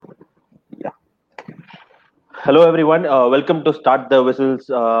Hello everyone. Welcome to Start the Whistles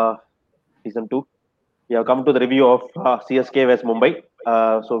season 2. We have come to the review of CSK vs Mumbai.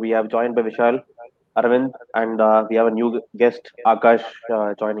 So we have joined by Vishal, Arvind, and we have a new guest, Akash,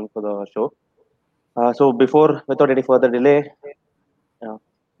 joining for the show. Without any further delay, uh,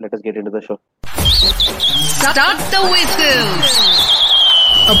 let us get into the show. Start the Whistles,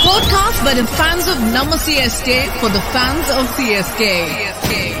 a podcast by the fans of Nama CSK for the fans of CSK.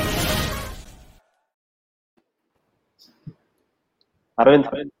 Arvind,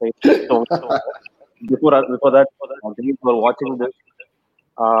 so before that, thank for watching this.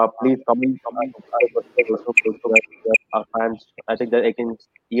 Please comment our fans. I think that I can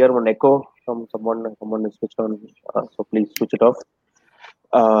hear one echo from someone. Someone is switched on, so please switch it off.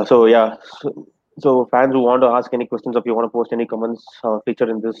 So fans who want to ask any questions, if you want to post any comments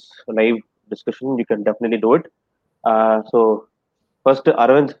featured in this live discussion, you can definitely do it. So first,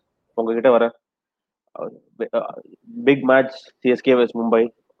 Arvind, உங்ககிட்ட வர big match CSK vs Mumbai,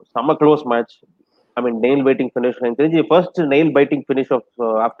 summer close match. I mean, nail biting finish. First nail biting finish of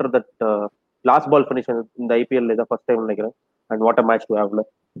after that last ball finish in the IPL is the first time நினைக்கிறேன். And what a match to have.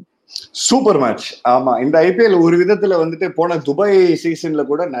 Super match. ஆமா, இந்த IPL ஒரு விதத்துல வந்துட்டு போன Dubai சீசன்ல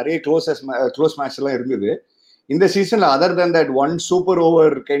கூட நிறைய க்ளோஸ் மேட்ச் எல்லாம் இருந்தது. இந்த சீசன்ல other than that one super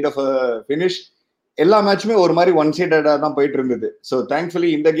over kind of finish, எல்லா மேட்சுமே ஒரு மாதிரி ஒன் சைடடா தான் போயிட்டு இருந்தது. ஸோ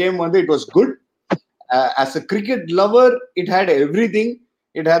தேங்க்ஃபுல்லி இந்த கேம் வந்து it was good. As a cricket lover, it had everything.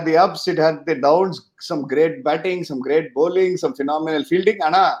 It had the ups, it had the downs, some great batting, some great bowling, some phenomenal fielding.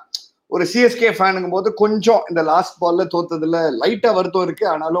 ஆனா ஒரு CSK ஃபேனுங்கும் போது கொஞ்சம் இந்த last பால்ல தோத்ததுல லைட்டா வருத்தம் இருக்கு.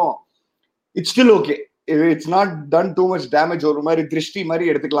 ஆனாலும் it's still okay. It's not done too much damage. ஒரு மாதிரி திருஷ்டி மாதிரி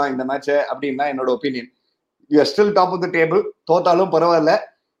எடுத்துக்கலாம் இந்த மேட்சை அப்படின்னா என்னோட opinion. You are still top of the table. தோத்தாலும் பரவாயில்ல.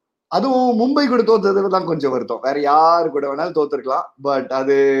 அதுவும் மும்பை கூட தோத்ததுல தான் கொஞ்சம் வருத்தம். வேற யாரு கூட வேணாலும் தோத்துருக்கலாம். பட்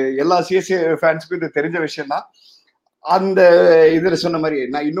அது எல்லா சிஎஸ்கே ஃபேன்ஸுக்கும் இது தெரிஞ்ச விஷயம் தான். அந்த இதுல சொன்ன மாதிரி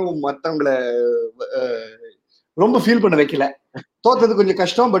நான் இன்னும் மற்றவங்களை ரொம்ப ஃபீல் பண்ண வைக்கல. தோத்தது கொஞ்சம்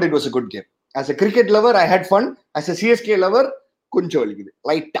கஷ்டம், but it was a good game. As a cricket lower I had fun. As a CSK lower கொஞ்சம் வலிக்குது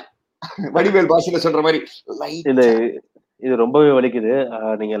லைட்டா. வடிவேல் பாஷையில சொல்ற மாதிரி இது ரொம்பவே வலிக்குது.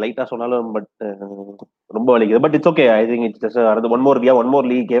 நீங்க லைட்டா சொன்னாலும் பட் ரொம்ப வலிக்குது. But it's okay. I think it's just one more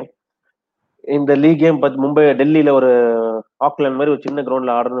league game. இந்த லீக் கேம் பட் மும்பை டெல்லியில ஒரு ஆக்லாண்ட் மாதிரி ஒரு சின்ன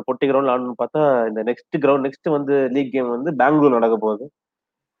கிரவுண்ட்ல ஆடுறது, பொட்டி கிரவுண்ட்ல ஆடணும்னு பார்த்தா இந்த நெக்ஸ்ட் வந்து லீக் கேம் வந்து பெங்களூர் நடக்க போகுது.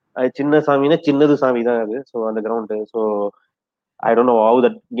 அது சின்ன சாமினா சின்னது சாமி தான் அது. ஸோ அந்த ground. So I don't know how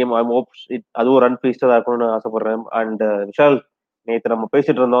that game. I hope அது ஒரு அன்பீஸ்டா இருக்கணும்னு ஆசைப்படுறேன். அண்ட் விஷால், நேற்று நம்ம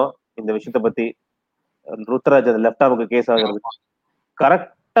பேசிட்டு இருந்தோம் இந்த விஷயத்த பத்தி. ருத்ராஜ் அந்த லெஃப்ட் ஆமுக்கு கேஸ் ஆகுறது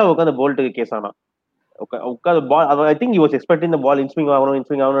கரெக்டா உட்காந்து போல்ட்டுக்கு கேஸ் ஆனா உட்காந்து ball. I think he was expecting the ball inswing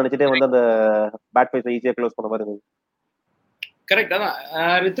ஆகணும்னு நினைச்சிட்டே வந்து அந்த பேட் ஃபேஸ் ஈஸியா க்ளோஸ் பண்ண மாதிரி இருந்தது. கரெக்ட். அதான்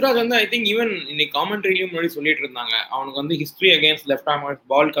ருத்ராஜ் வந்து ஐ திங்க் ஈவன் இன்னைக்கு காமெண்ட்ரிலையும் முன்னாடி சொல்லிட்டு இருந்தாங்க, அவனுக்கு வந்து history against left arm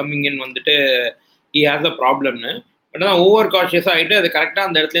ball coming in வந்துட்டு ஹி ஹேஸ் அ ப்ராப்ளம்னு. பட் அதான் ஓவர் கான்ஷியஸ் ஆகிட்டு அது கரெக்டாக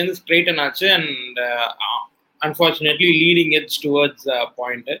அந்த இடத்துல இருந்து ஸ்ட்ரெயிட்டன் ஆச்சு. And unfortunately leading edge towards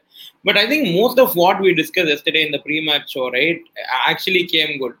point. But I think most of what we discussed yesterday in the pre-match show, right, actually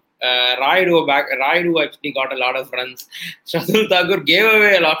came good. Raidu actually got a lot of runs. Shardul Thakur gave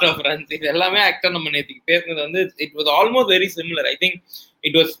away a lot of runs. It எல்லாமே actor நம்ம நேத்திக்கு பேசுனது வந்து it was almost very similar. I think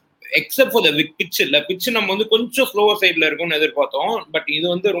it was except for the pitch. pitch நம்ம வந்து கொஞ்சம் slower சைட்ல இருக்கும்னு எதிர்பார்த்தோம். பட் இது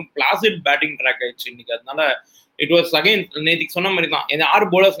வந்து ரொம்ப பிளாசிட் பேட்டிங் ட்ராக் ஆயிடுச்சு இன்னைக்கு. அதனால இட் வாஸ் அகைன் நேத்திக்கு சொன்ன மாதிரி தான், யார்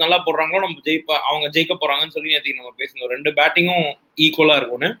போலர்ஸ் நல்லா போடுறாங்களோ நம்ம அவங்க ஜெயிக்க போறாங்கன்னு சொல்லி நேத்திக்கு நம்ம பேசணும். ரெண்டு பேட்டிங்கும் ஈக்குவலா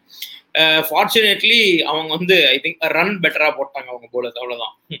இருக்கும்னு. ஃபார்ச்சுனேட்லி அவங்க வந்து ஐ திங்க் ரன் பெட்டரா போட்டாங்க அவங்க போலர்ஸ்,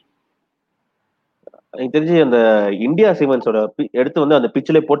 அவ்வளவுதான். எனக்கு தெரிஞ்சு அந்த இந்தியா சிமெண்ட்ஸோட எடுத்து வந்து அந்த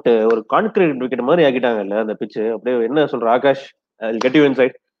பிச்சிலே போட்டு ஒரு கான்கிரீட் விக்கெட் மாதிரி ஆக்கிட்டாங்கல்ல அந்த பிச்சு. அப்படியே என்ன சொல்ற Akash, get you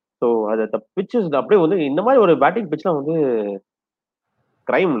inside. So அது பிச்சஸ் அப்படியே வந்து இந்த மாதிரி ஒரு பேட்டிங் பிச்லாம் வந்து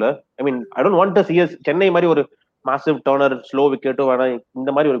கிரைம்ல. I mean I don't want to see Chennai மாதிரி ஒரு மாசிவ் டர்னர் ஸ்லோ விக்கெட்டும் வேணாம், இந்த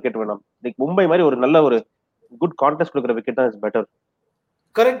மாதிரி ஒரு விக்கெட் வேணாம். லைக் மும்பை மாதிரி ஒரு நல்ல ஒரு குட் கான்டெஸ்ட் கொடுக்குற விக்கெட் தான் இஸ் பெட்டர்.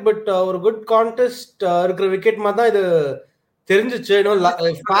 கரெக்ட். பட் ஒரு குட் கான்டெஸ்ட் இருக்கிற விக்கெட் மாதிரி தான் இது தெரிஞ்சிச்சு.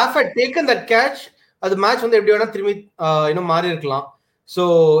 டேக்கன் தட் கேட்ச், அது மேட்ச் வந்து எப்படி வேணா திரும்பி இன்னும் மாறி இருக்கலாம். ஸோ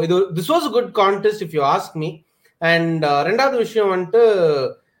இது this was good contest if you ask me. And ரெண்டாவது விஷயம் வந்துட்டு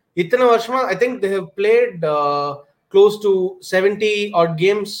இத்தனை வருஷமா I think they have played close to 70 odd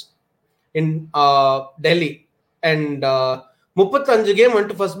games in Delhi. And 35 game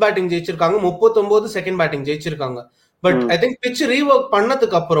வந்துட்டு ஃபர்ஸ்ட் பேட்டிங் ஜெயிச்சிருக்காங்க, 39 செகண்ட் பேட்டிங் ஜெயிச்சிருக்காங்க. But I think pitch rework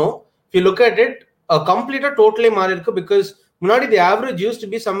பண்ணதுக்கு அப்புறம் if you look at it கம்ப்ளீட்டா டோட்டலே மாறி இருக்கு. பிகாஸ் முன்னாடி the average used to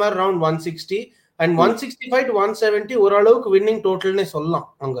be somewhere around 160 and 165 to 170 ஓரளவுக்கு வின்னிங் டோட்டல்னே சொல்லலாம்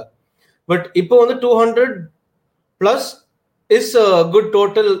அங்க. பட் இப்போ வந்து 200 plus is good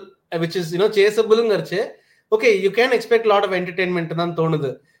total which is chaseableங்கிறச்சு. Okay you can expect lot of entertainment தான் தோணுது.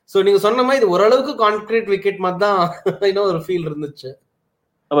 ஸோ நீங்க சொன்ன மாதிரி இது ஓரளவுக்கு கான்கிரீட் விக்கெட் மாதிரி தான் இன்னும் ஒரு ஃபீல் இருந்துச்சு.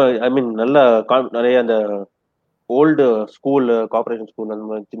 ஐ மீன் நல்ல நிறைய அந்த ஓல்டு ஸ்கூல் கார்பரேஷன் ஸ்கூல் அந்த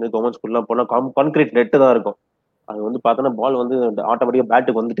மாதிரி சின்ன கவர்மெண்ட் ஸ்கூல்லாம் போனால் கான்கிரீட் நெட்டு தான் இருக்கும். அது வந்து பார்த்தோன்னா பால் வந்து ஆட்டோமேட்டிக்காக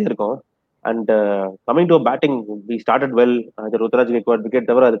பேட்டுக்கு வந்துட்டே இருக்கும். And coming to batting we started well. அது ருத்ராஜ் கெக்வாட் விக்கெட்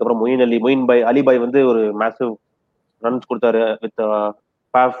தவிர அதுக்கப்புறம் மொயின் அலிபாய் வந்து ஒரு மேசிவ் ரன்ஸ் கொடுத்தாரு with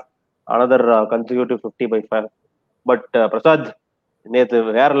Faf another consecutive 50/5. But Prasad நேற்று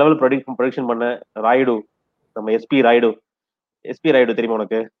வேற லெவல் ப்ரொடிக்ஷன் பண்ண ராயுடு, நம்ம எஸ்பி ராயுடு தெரியுமா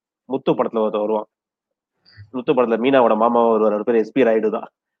உனக்கு? முத்து படத்துல வருவான். முத்து படத்துல மீனாவோட மாமா ஒரு பேர் எஸ்பி ராயுடு தான்.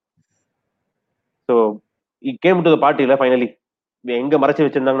 So came to the பார்ட்டியில finally எங்க மறைச்சு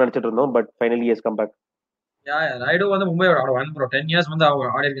வச்சிருந்தாங்கன்னு நினைச்சிட்டு இருந்தோம். But finally yes come back. Rayudu வந்து மும்பையோட ஆடுவான் ப்ரோ. 10 years வந்து அவங்க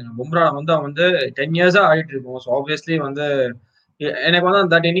ஆடி இருக்காங்க. பும்ரா வந்து அவன் வந்து 10 years ஆடிட்டு இருக்கோம். ஸோ ஆப்வியஸ்லி வந்து எனக்கு வந்து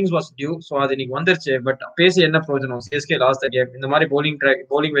that innings was due. So அது இன்னைக்கு வந்துருச்சு. பட் பேசி என்ன பிரயோஜனம்? சிஎஸ்கே லாஸ்ட் கேம் இந்த மாதிரி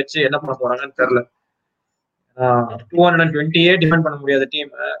போலிங் வச்சு என்ன பண்ண போறாங்கன்னு தெரியல. 228 டிஃபெண்ட் பண்ண முடியாத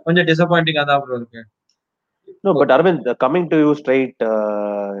டீம் கொஞ்சம் டிசப்பாயிண்டிங்கா தான் ப்ரோ இருக்கு. No, but Arvind, coming to you straight,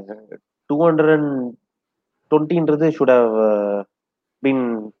 220 should have been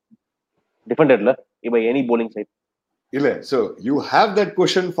defended by any bowling side. இல்ல, so you have that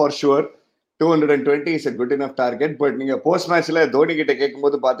question for sure. 220 is a good enough target. But நீங்க post மேட்ச்ல தோனி கிட்ட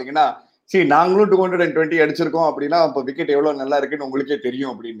கேட்கும்போது பாத்தீங்கன்னா, சரி நாங்களும் 220 அடிச்சிருக்கோம் அப்படின்னா அப்ப விக்கெட் எவ்வளவு நல்லா இருக்குன்னு உங்களுக்கே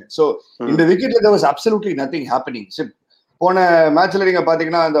தெரியும் அப்படின்னு. சோ இந்த விக்கெட்ல there was absolutely nothing happening. போன மேட்ச்ல நீங்க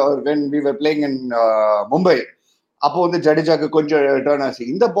பாத்தீங்கன்னா when we were playing in Mumbai, அப்போ வந்து ஜடேஜாக்கு கொஞ்சம் டர்ன் ஆச்சு.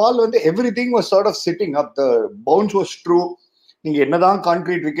 இந்த பால் வந்து everything was sort of sitting up. The bounce was true. நீங்க என்னதான்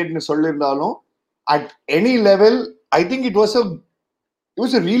கான்கிரீட் விக்கெட்னு சொல்லியிருந்தாலும் at any level I think it was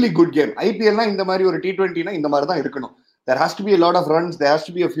a really good game. ஐபிஎல்னா இந்த மாதிரி ஒரு T20னா இந்த மாதிரி தான் இருக்கணும். There has to be a lot of runs, there has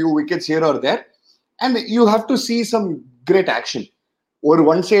to be a few wickets here or there, and you have to see some great action. ஒரு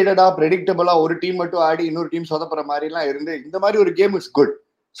one சைடடா ப்ரெடிக்டபிளா ஒரு team மட்டும் ஆடி இன்னொரு டீம் சொதப்புற மாதிரிலாம் இருந்து இந்த மாதிரி ஒரு கேம் இஸ் குட்.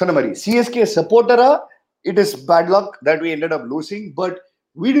 சொன்ன மாதிரி சிஎஸ்கே சப்போர்ட்டரா it is bad luck that we ended up losing, but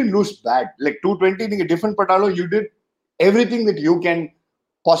we didn't lose bad. Like 220 நீங்க டிஃபெண்ட் பண்ணாலும் you did everything that you can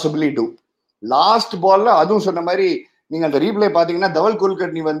possibly do. Last பால்ல அதுவும் சொன்ன மாதிரி நீங்க அந்த ரீப்ளே பாத்தீங்கன்னா தவல்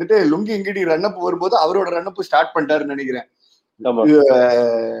குல்கர்னி வந்துட்டு லுங்கி இங்கிடி ரன்-அப் வரும்போது அவரோட ரன்-அப் ஸ்டார்ட் பண்ணிட்டாருன்னு நினைக்கிறேன்.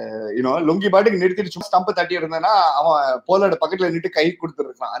 லுங்கி பாட்டுக்கு நிறுத்திட்டு ஸ்டம்ப் தட்டி இருந்தானா அவன் போலோட பக்கத்துல நின்று கை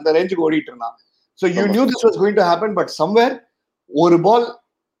கொடுத்துருக்கான். அந்த ரேஞ்சுக்கு ஓடிட்டு இருந்தான். So you knew this was going to happen, but somewhere ஒரு ball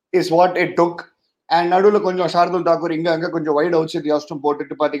is what it took. And நடுவில் கொஞ்சம் ஷார்துல் தாக்கூர் இங்க அங்க கொஞ்சம் வைட் அவுட் யோசிச்சும்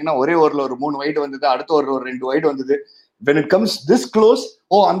போட்டுட்டு பாத்தீங்கன்னா ஒரே ஓவர்ல ஒரு 3 வைடு வந்தது. அடுத்த ஓவர்ல ஒரு 2 வைடு வந்தது. when it comes this close,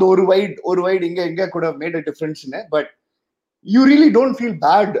 அந்த ஒரு வைடு இங்க கூட made a difference. But you really don't feel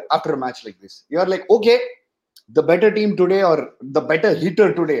bad after a match like this. You are like, okay, the better team today or the better hitter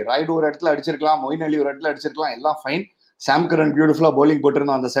today. Rayudu ஒரு இடத்துல அடிச்சிருக்கலாம், மொயின் அலி ஒரு இடத்துல அடிச்சிருக்கலாம், எல்லாம் fine. சாம் கரன் பியூட்டிஃபுல்லா bowling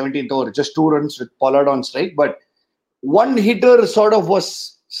போட்டிருந்தான் அந்த 17th over, just 2 runs with Pollard on strike. But one hitter sort of was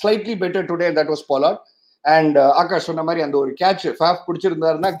slightly better today, and that was Pollard. And Akash சொன்ன மாதிரி அந்த ஒரு கேட்ச் ஃபேஃப்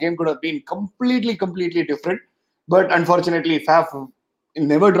பிடிச்சிருந்தாருன்னா game could have been completely different. But unfortunately Faf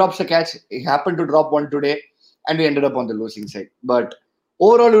never drops a catch. He happened to drop one today and we ended up on the losing side. But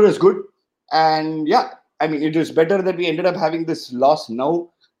overall it was good. And yeah, I mean it is better that we ended up having this loss now,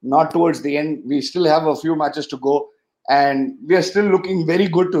 not towards the end. We still have a few matches to go and we are still looking very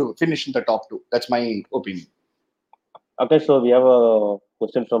good to finish in the top 2. That's my opinion. Okay, so we have a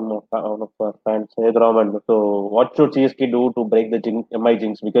question from one of our fans, Raman. So what should CSK do to break the MI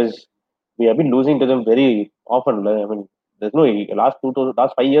jinx? Because we have been losing to them very often. I mean, there's no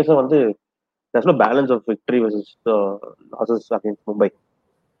last 5 years வந்து there's no balance of victory versus losses against Mumbai.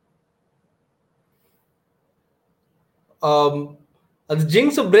 அது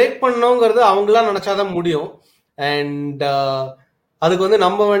ஜிங்ஸ் break பண்ணணுங்கிறது அவங்களாம் நினைச்சாதான் முடியும். And அதுக்கு வந்து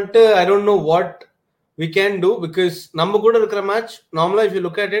நம்ம வந்துட்டு I don't know what we can do, because நம்ம கூட இருக்கிற மேட்ச் நார்மலா if you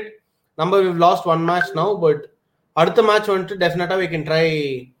look at it, we've lost one match now, but அடுத்த மேட்ச் வந்துட்டு definitely we can try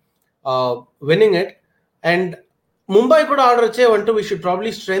winning it. And Mumbai கூட ஆடுறச்சே வந்துட்டு we should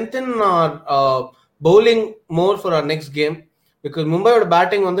probably strengthen our bowling more for our next game, because மும்பையோட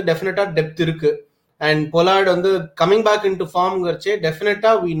batting வந்து definitely depth இருக்கு. And Pollard வந்து coming back into ஃபார்ம்ங்கிறச்சே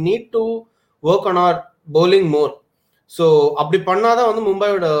definitely we need to work on our bowling more. So அப்படி பண்ணாதான் வந்து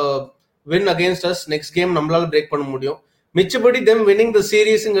மும்பையோட win against us next game நம்மளால பிரேக் பண்ண முடியும். மிச்சபடி them winning the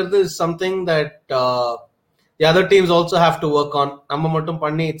series-ங்கிறது is something that the other teams also have to work on. நம்ம மட்டும்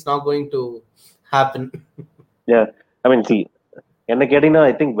பண்ணி it's not going to happen. Yeah, I mean, see, என்ன கேட்டீங்கன்னா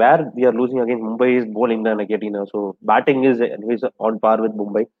I think where we are losing against Mumbai is bowling தான் என்ன கேட்டீங்கன்னா. So batting is anyways on par with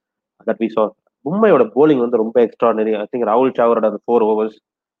Mumbai that we saw. மும்பையோட bowling வந்து ரொம்ப extraordinary. I think ராகுல் சாவரோட அந்த 4 overs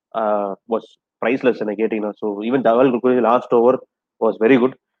was priceless என்ன கேட்டீங்கன்னா. So even Dhawal Kulkarni last over was very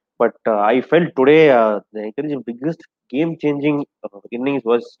good. But I felt today எனக்கு தெரிஞ்ச biggest game changing innings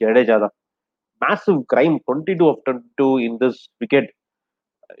was Jadeja தான். Massive crime 22 of 22 in this wicket.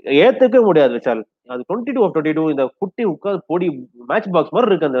 ஏத்துக்கவே முடியாது விஷால். அது 22 of 22 இந்த குட்டி உட்காந்து போடி மேட்ச் பாக்ஸ் மாதிரி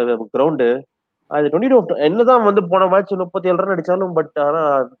இருக்கு அந்த கிரவுண்டு. அது 22 of என்னதான் வந்து போன மேட்ச் 37 ரன் அடிச்சாலும் பட் ஆனா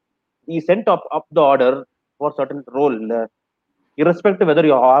he sent up the order for certain role, irrespective whether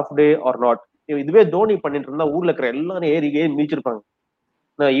you half day or not. இதுவே தோனி பண்ணிட்டு இருந்தா ஊர்ல இருக்கிற எல்லாரும் ஏறி மீச்சிருப்பாங்க.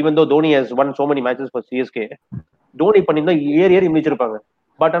 Even though Dhoni has won so many matches for CSK, Dhoni பண்ணிருந்தா ஏறி மீச்சிருப்பாங்க.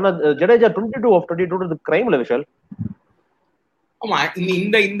 பட் ஆனா ஜடேஜா 22 of 22 கிரைம்ல விஷால். ஆமா,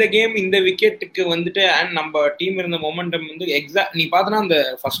 இந்த இந்த கேம் இந்த விக்கெட்டுக்கு வந்துட்டு அண்ட் நம்ம டீம் இருந்த மொமெண்டம் வந்து எக்ஸாக்ட் நீ பார்த்தனா அந்த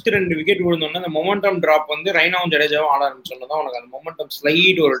ஃபர்ஸ்ட் 2 விக்கெட் விழுந்தோன்னா அந்த மொமெண்டம் டிராப் வந்து ரெய்னாவும் ஜடேஜாவும் ஆட ஆரம்பிச்சோன்னா உனக்கு அந்த மொமெண்டம்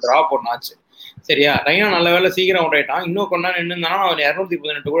ஸ்லைட் ஒரு டிராப் ஒன்று ஆச்சு. சரியா, ரெய்னா நல்ல வேலை சீக்கிரம் அவுட் ஆயிட்டான். இன்னும் கொஞ்ச நேரம் நின்றுந்தானா அவன்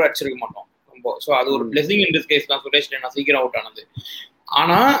 218 கூட அடிச்சிருக்க மாட்டோம் ரொம்ப. ஸோ அது ஒரு பிளெஸிங் இன் டிஸ்கைஸ் தான் சுரேஷ் ரெய்னா சீக்கிரம் அவுட் ஆனது.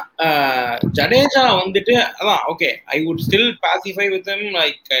 ஆனா ஜடேஜா வந்துட்டு அதான் okay, I would still pacify with him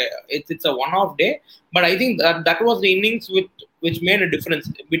like it's a one-off day, but I think that was the innings which made a difference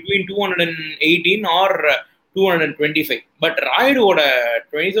between 218 or 225. But ராய்டோட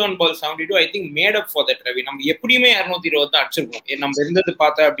 27 balls 72 I think made up for that. Ravi, நம்ம எப்படியுமே 220 தான் அடிச்சிருக்கோம். நம்ம இருந்தது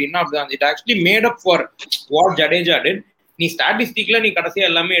பார்த்தா அப்படின்னா அப்படிதான். It actually made up for what Jadeja did. நீ ஸ்டாட்டிஸ்டிக்ல நீ கடைசியா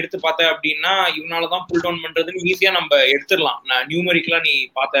எல்லாமே எடுத்து பார்த்த அப்படின்னா இவனாலதான் புல் டவுன் பண்றதுன்னு ஈஸியா நம்ம எடுத்துடலாம் நியூமரிக்கெல்லாம் நீ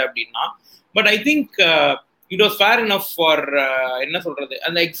பார்த்த அப்படின்னா. But I think it was fair enough for என்ன சொல்றது,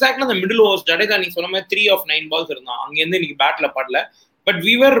 அந்த எக்ஸாக்ட்லா அந்த மிடில் ஓவர்ஸ் ஜடேஜா நீ சொன்ன மாதிரி 3 of 9 balls இருந்தான். அங்கேருந்து இன்னைக்கு பேட்ல படல. But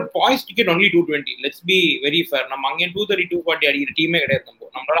we were poised to get only 220. let's be very fair. நம்ம அங்கே 230 240 அடிக்கிற டீமே கிடையாது.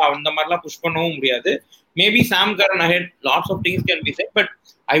 நம்மளால அந்த மாதிரிலாம் புஷ் பண்ணவும் முடியாது. Maybe Sam Curran ahead, lots of things can be said, but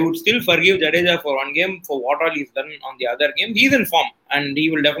I would still forgive Jadeja for one game for what all he's done on the other game. He's in form and he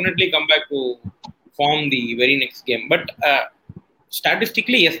will definitely come back to form the very next game. But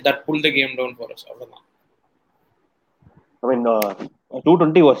statistically, yes, that pulled the game down for us. I mean,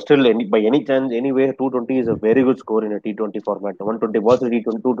 220 was still by any chance anyway. 220 is a very good score in a T20 format. 120 balls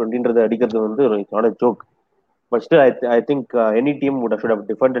T20 220 அடிக்கிறது வந்து it's not a joke. But still, I think any team should have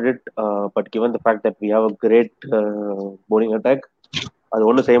defended it. But given the fact that we have a great bowling attack, அது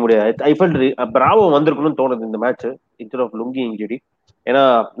ஒன்றும் செய்ய முடியாது. I felt Bravo வந்திருக்கணும்னு தோணுது இந்த match instead of Lungi injury. ஏன்னா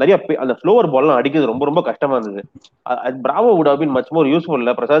நிறைய அந்த ஃப்ளோவர் பால்லாம் அடிக்கிறது ரொம்ப ரொம்ப கஷ்டமா இருந்தது. Bravo would have been much more useful.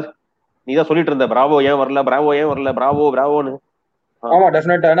 இல்ல பிரசாத், நீ தான் சொல்லிட்டு இருந்த பிராவோ ஏன் வரல பிராவோன்னு. ஆமா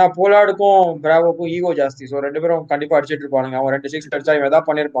டெஃபினட்டா. ஏன்னா போலார்டுக்கும் பிராவோக்கும் ஈகோ ஜாஸ்தி. ஸோ 2 பேரும் கண்டிப்பா அடிச்சிட்டு இருப்பானுங்க. அவன் 2 6 அடிச்சா இவன் ஏதாவது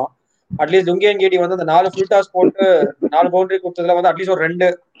பண்ணிருப்பான். அட்லீஸ்ட் லுங்கி வந்து அந்த 4 ஃபுல் டாஸ் போட்டு 4 பவுண்டரி கொடுத்ததுல வந்து அட்லீஸ்ட் ஒரு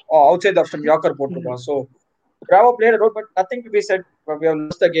 2 outside off stump yorker போட்டுருப்பான். So Bravo played a role, but nothing to be said. We have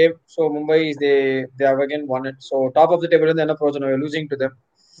lost the game, so Mumbai they have again won it. So top of the table in the end of we are losing to them.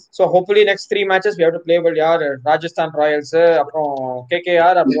 So hopefully next 3 matches we have to play well. Yaar, Rajasthan Royals, appo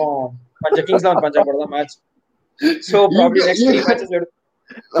KKR, appo Punjab Kings and Punjab for the match. So probably next 3 matches we have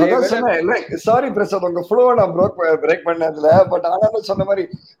to sorry Prasad, உங்க flow நான் break பண்ணதுல. But ஆனாலும் சொன்ன மாதிரி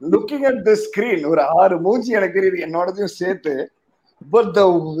looking at the screen ஒரு 6 மூஞ்சி எனக்கு தெரியுது என்னோடதையும் சேர்த்து. பட் த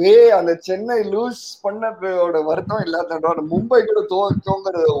வே அந்த சென்னை லூஸ் பண்ணதோட வருத்தம் இல்லாத மும்பை கூட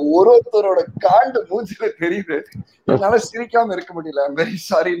தோங்குறது ஒருத்தரோட காண்டு மூஞ்சில தெரியுது. என்னால சிரிக்காம இருக்க முடியல. I'm very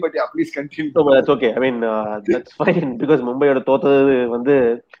sorry, but please continue. That's okay. I mean that's fine because மும்பையோட தோத்தது வந்து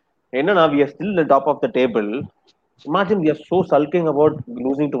என்னன்னா we are still the top of the table. Imagine we are so sulking about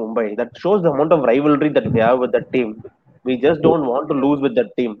losing to Mumbai. That shows the amount of rivalry that we have with that team. We just don't want to lose with that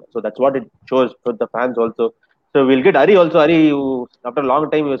team. So that's what it shows for the fans also. So we'll get Hari also. Hari, after a long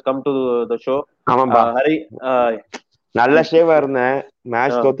time, he has come to the show. Hari, நல்ல ஷேவா இருந்தேன்.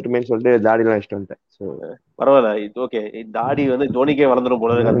 Match தோத்துட்டுமேன்னு சொல்லிட்டு தாடிலாம் வச்சுட்டு வந்துட்டேன். So பரவாயில்ல, இது okay. தாடி வந்து தோனிக்கே வளர்ந்துடும்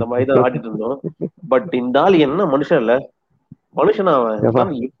போல இருக்கு. அந்த மாதிரி தான் ஆடிட்டு இருந்தோம். பட் இந்த ஆள் என்ன மனுஷன் இல்ல, மனுஷனா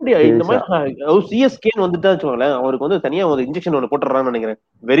அவன் எப்படி இந்த மாதிரி சிஎஸ்கேன்னு வந்துட்டா வச்சுக்கோங்களேன், அவருக்கு வந்து தனியா ஒரு இன்ஜெக்ஷன் ஒன்று போட்டுறான்னு நினைக்கிறேன்.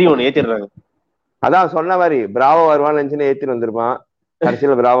 வெறி ஒன்று ஏத்திடுறாங்க. அதான் சொன்ன மாதிரி பிராவோ வருவான்னு நினைச்சுன்னு ஏத்திட்டு வந்திருப்பான்.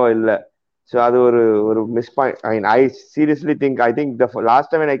 கடைசியில பிராவோ இல்ல. So அது ஒரு miss point. I seriously think the last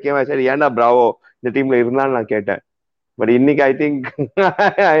time when I came I said ஏன்டா பிராவோ இந்த டீம்ல இருந்தான்னு நான் கேட்டேன். பட் இன்னைக்கு I think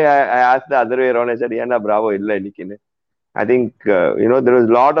I asked the other way around. I said ஏன்டா பிராவோ இல்ல இன்னைக்குன்னு. I think there was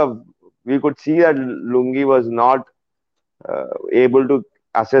a lot of, we could see that Lungi was not able to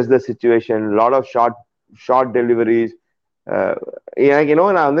assess the situation. A lot of short deliveries. எனக்கு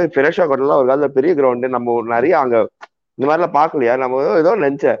நான் வந்து ஃபிரஷா கோட்டல ஒரு காலத்துல பெரிய ground, நம்ம நிறைய அங்க இந்த மாதிரிலாம் பார்க்கலையா. நம்ம ஏதோ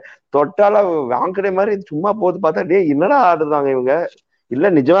நினைச்சேன் தொட்டால வாங்கடே மாதிரி சும்மா போது பார்த்தா டே என்னடா ஆடுறாங்க இவங்க. இல்ல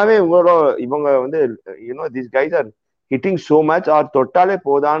நிஜமாவே இவங்க வந்து these guys are hitting so much or தொட்டாலே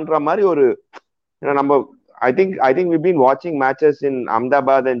போதான்ற மாதிரி ஒரு நம்ம I think we've been watching matches in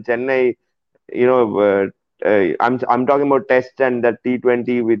Ahmedabad and Chennai I'm talking about Test and the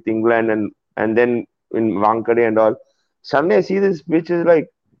T20 with England and then in Wankhede and all. Suddenly I see this pitch is like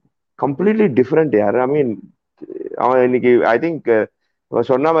completely different. Yeah, I mean, I think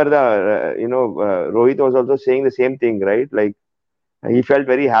சொன்ன மாதிரி தான் Rohit was also saying the same thing, right? Like he felt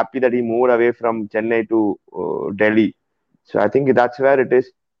very happy that he moved away from Chennai to Delhi. So I think that's where it is.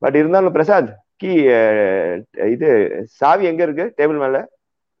 But இருந்தாலும் பிரசாத் கி இது சாவி எங்க இருக்கு? Table மேல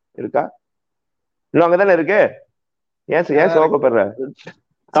இருக்கா? இல்ல அங்கதானே இருக்கு. ஏன் சோகப்படுற?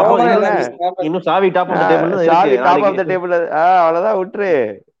 இன்னும் சாவி டாப் ஆஃப் தி டேபிள் சாவி டாப் ஆஃப் தி டேபிள். அவ்வளவுதான் விட்டுரு.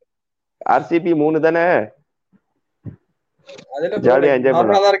 RCB 3 தானே. அதுல ஜாலியா என்ஜாய்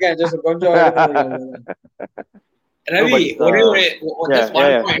பண்ணலாம். நார்மலா தான் இருக்கேன் ஜஸ்ட் கொஞ்சம் ரவி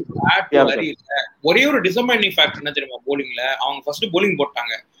ஒரே ஒரு டிசப்பாயிண்டிங் ஃபேக்டர் என்ன தெரியுமா போலிங்ல? அவங்க ஃபர்ஸ்ட் போலிங்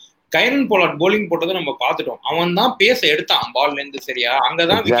போட்டாங்க. கைரன் போலார்ட் போலிங் போட்டதை நம்ம பாத்துட்டோம். அவன் தான் பேச எடுத்தான் பால்ல இருந்து. சரியா?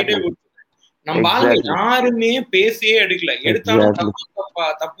 அங்கதான் விக்கெட்டே நம்ம ஆளுங்க யாருமே பேசியே எடுக்கல. எடுத்தாலும்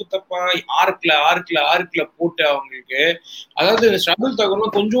தப்பு தப்பா ஆர்க்ல போட்டு அவங்களுக்கு, அதாவது ஸ்ட்ரகிள்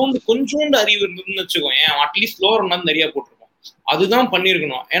தகவல் கொஞ்சோண்டு அறிவு இருந்ததுன்னு வச்சுக்கோங்க, அட்லீஸ்ட் ஸ்லோவர் ரன் நிறைய போட்டிருக்கோம். அதுதான்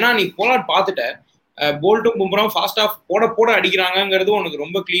பண்ணிருக்கணும். ஏன்னா நீ போலார்ட் பாத்துட்ட, போல்ட்டும் பும்ராவும் ஃபாஸ்ட் ஆஃப் போட அடிக்கிறாங்கிறது உனக்கு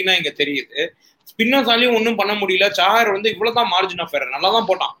ரொம்ப கிளீனா இங்க தெரியுது. ஸ்பின்னர்ஸாலையும் ஒன்றும் பண்ண முடியல. சார் இவ்வளவுதான் மார்ஜின் ஆஃப் எரர். நல்லா தான்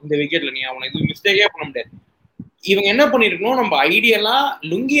போட்டான் இந்த விக்கெட்ல. நீ அவனை இது மிஸ்டேக்கே பண்ண முடியாது. இவங்க என்ன பண்ணிருக்கணும், நம்ம ஐடியலா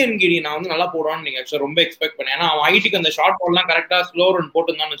லுங்கி என்கிடி நான் நல்லா போடுவான்னு நீங்க ஆக்சுவலா ரொம்ப எக்ஸ்பெக்ட் பண்ணேன். ஏன்னா அவன் ஐடிக்கு அந்த ஷார்ட் பால் எல்லாம் கரெக்டா ஸ்லோ ரன்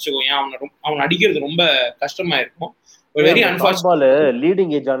போட்டுருந்தான்னு வச்சுக்கோங்க, அவன் அடிக்கிறது ரொம்ப கஷ்டமா இருக்கும். Very unfortunate.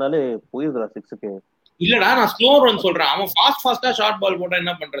 லீடிங் ஏஜ் ஆனாலே போயிருதுடா 6க்கு. இல்லடா நான் ஸ்லோ ரன் சொல்றேன். அவன் ஃபாஸ்டா ஷார்ட் பால் போட்டா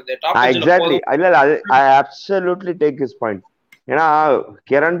என்ன பண்றது? எக்ஸாக்ட்லி. இல்ல I absolutely take his point. ஏன்னா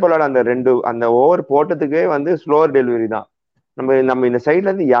கிரண் போலார்ட் அந்த ஓவர் போட்டதுக்கே ஸ்லோவர் டெலிவரி தான். நம்ம இந்த சைட்ல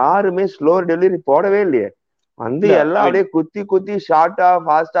இருந்து யாருமே ஸ்லோவர் டெலிவரி போடவே இல்லையே. எல்லாம் அப்படியே குத்தி ஷார்ட்டா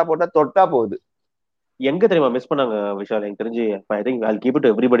ஃபாஸ்டா போட்டா தொட்டா போகுது. எங்க தெரியுமா மிஸ் பண்ணாங்க விஷால்? எனக்கு தெரிஞ்சு I think I'll keep it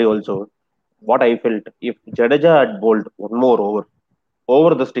to everybody also. What I felt, if Jadeja had bowled one more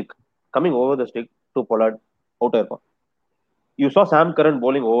over the stick, coming over the stick to Pollard, out ஆயிருப்பான். You saw Sam Curran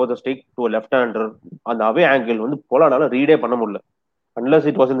bowling over the stick to a left-hander. அந்த அவே angle பொலார்டால ரீடே பண்ண முடியல. Unless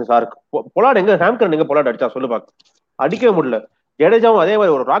it was in this arc. Pollard எங்க, Sam Karan எங்க Pollard அடிச்சா சொல்லு பாக்க? அடிக்கவே முடியல. ஜடேஜாவும் அதே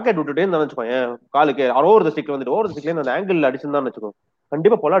மாதிரி ஒரு ராக்கெட் விட்டுட்டே இருந்தான்னு வச்சுக்கோங்க, காலுக்கு ஓவர் த ஸ்டிக்ல ஓவர் த ஸ்டிக்ல அந்த ஆங்கிள் அடிச்சுதான் வச்சுக்கோ,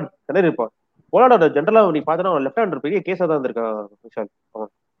 கண்டிப்பா பொலார்ட் திணறி இருப்பான். பொலார்டோட ஜென்ரலா நீ பாத்தனா லெஃப்ட் ஹேண்டர் பெரிய கேஸா தான் இருந்திருக்கான் விஷால்.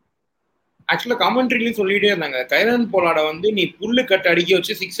 ஆக்சுவலா காமெண்ட்ரிலயும் சொல்லிட்டே இருந்தாங்க, கைரன் போலார்ட நீ புல்லு கட்டு அடிக்க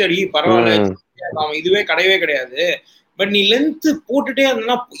வச்சு 6 அடி பரவாயில்ல, அவன் இதுவே கிடையவே கிடையாது. பட் நீ லென்த் போட்டுட்டே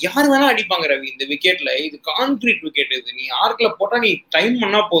இருந்தா யாரு வேணா அடிப்பாங்க ரவி இந்த விக்கெட்ல. இது கான்கிரீட் விக்கெட். இது நீ ஆர்க்ல போட்டா நீ டைம்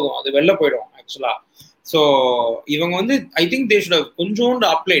பண்ணா போதும், அது வெளில போயிடும் ஆக்சுவலா. ஸோ இவங்க ஐ திங்க் தே ஷுட் ஹவ் கொஞ்சோண்டு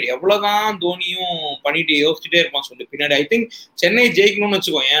அப்ளைட். எவ்வளவுதான் தோனியும் பண்ணிட்டு யோசிச்சுட்டே இருப்பான் சொல்லி பின்னாடி. ஐ திங்க் சென்னை ஜெயிக்கணும்னு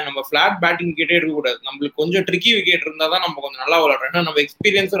வச்சுக்கோங்க, நம்ம பிளாட் பேட்டிங் விக்கெட்டே இருக்கக்கூடாது. நம்மளுக்கு கொஞ்சம் ட்ரிக்கி விக்கெட் இருந்தாதான் நம்ம கொஞ்சம் நல்லா விளையாடுறோம். ஏன்னா நம்ம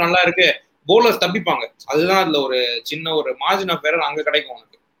எக்ஸ்பீரியன்ஸும் நல்லா இருக்கு, பவுலர்ஸ் தப்பிப்பாங்க. அதுதான் அதுல ஒரு சின்ன ஒரு மார்ஜின் ஆஃப் எரர் அங்க கிடைக்கும்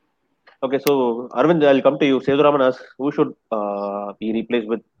உனக்கு. Okay, so Arvind, I'll come to you. Sethuraman asks, who should be replaced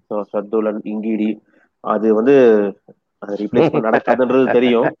with Shardul and Ingidi? அது ரீப்ளேஸ்மென்ட் நடக்காதுன்றது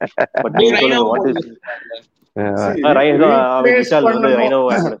தெரியும். பட் நீங்க சொல்லுங்க, வாட் இஸ்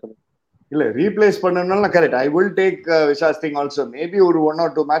இல்ல ரீப்ளேஸ் பண்ணனும்னா correct. I will take Visha's thing also. Maybe ஒரு 1 or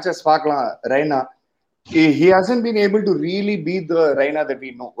 2 மேட்சஸ் பார்க்கலாம் Raina. He hasn't been able to really beat the Raina that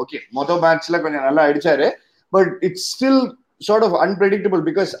we know. Okay, மொத மேட்ச்ல கொஞ்சம் நல்லா அடிச்சாரு, but it's still sort of unpredictable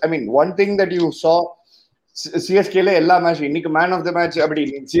because I mean one thing that you saw CSK ல எல்லா match இன்னைக்கு man of the match அப்படி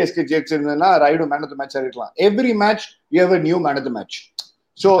CSK ஜெயிச்சிருந்தா Rayudu man of the match இருக்கலாம். Every match you have a new man of the match,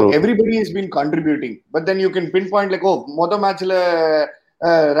 so everybody has been contributing, but then you can pinpoint like, oh மொத மேட்ச்ல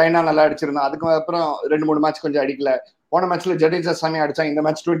ரைனா நல்லா அடிச்சிருந்தா, அதுக்கு அப்புறம் 2-3 match கொஞ்சம் அடிக்கல, போன மேட்ச்ல ஜடேஜா சாமி அடிச்சா, இந்த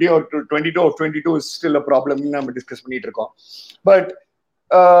match 20 or 22 is still a problem நம்ம டிஸ்கஸ் பண்ணிட்டு இருக்கோம். But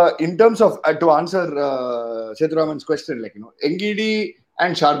in terms of to answer Sethuraman's question, like Ngidi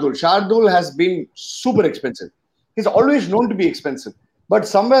and Shardul has been super expensive. He's always known to be expensive, but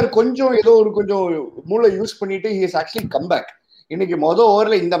somewhere கொஞ்சம் ஏதோ ஒரு கொஞ்சம் மூளை use பண்ணிட்டு he has actually come back. இன்னைக்கு மொத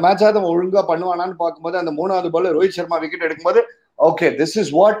ஓவர்ல இந்த மேட்ச் ஆத ஒழுங்கா பண்ணுவானான்னு பார்க்கும்போது அந்த 3வது பால் ரோஹித் சர்மா விக்கெட் எடுக்கும்போது okay this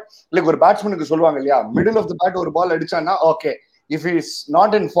is what like ஒரு பேட்ஸ்மேனுக்கு சொல்லுவாங்க இல்லையா, மிடில் ஆஃப் த பேட் ஒரு பால் அடிச்சான்னா okay if he is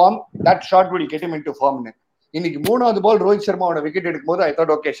not in form that shot will get him into form. இன்னைக்கு 3வது பால் ரோஹித் சர்மாவோட விக்கெட் எடுக்கும்போது ஐ தாட்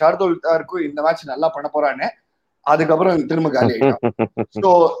ஓகே ஷார்துல் தாருக்கு இந்த மேட்ச் நல்லா பண்ண போறான்னு. அதுக்கப்புறம் திரும்ப காலி ஆயிட்டான். So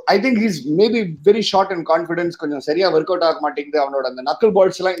I think he's maybe very short and confidence, கொஞ்சம் சரியா ஒர்க் அவுட் ஆக மாட்டேங்குது. அவனோட அந்த நக்கல்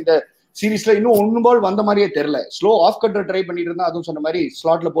பால்ஸ் எல்லாம் இந்த சீரீஸ்ல இன்னும் 1 பால் வந்த மாதிரியே தெரியல. ஸ்லோ ஆஃப் கட்டர் ட்ரை பண்ணிட்டு இருந்தா, அதுவும் சொன்ன மாதிரி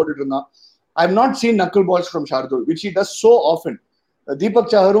ஸ்லாட்ல போட்டுட்டு இருந்தான். I have not seen knuckle balls from Shardul which he does so often. Deepak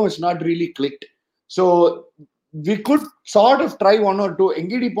Chaharum is not really clicked. So we could sort of try one or two.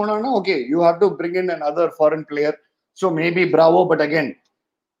 Engidi ponana, okay, you have to bring in another foreign player. So maybe Bravo, but again,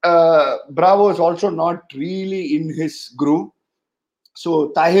 Bravo is also not really in his groove. So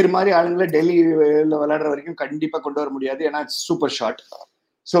Tahir மாதிரி ஆளுங்களை டெல்லியில் விளையாடுற வரைக்கும் கண்டிப்பா கொண்டு வர முடியாது, ஏன்னா super shot.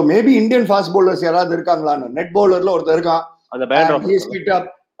 So maybe Indian fast bowlers யாராவது இருக்காங்களான்னு. நெட் பவுலர்ல ஒருத்தர் இருக்கான்,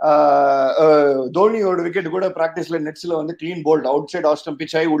 தோனியோட விக்கெட் கூட பிராக்டிஸ்ல நெட்ஸ்ல வந்து clean bowled outside off stump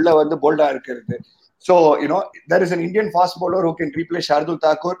pitch ஆகி உள்ள வந்து போல்டா இருக்கிறது. So you know there is an Indian fast bowler who can replace Shardul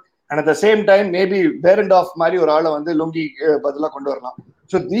Thakur, and at the same time maybe Behrendorff மாதிரி ஒரு ஆளை வந்து லுங்கி பதிலாக கொண்டு வரலாம்.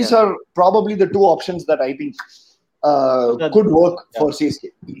 So these are probably the two options that I think could work for CSK.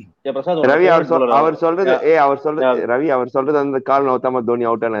 Ravi அவர் சொல்றது ரவி அவர் சொல்றது அந்த கால் நவுத்தாம தோனி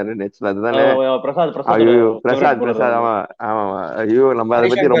அவுட் ஆனாரு நெட்ஸ்ல, அதுதானே? பிரசாத் ஆமா ஐயோ, நம்ம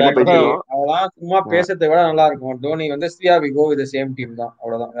அதை பத்தி ரொம்ப பேசுறோம். அதெல்லாம் சும்மா பேசுறதை விட நல்லா இருக்கும். தோனி வந்து we go with the same team தான்,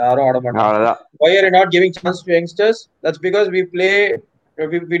 அவ்வளவுதான், யாரும் ஆட மாட்டாங்க. அவ்வளவுதான். Why are you not giving chance to youngsters? That's because we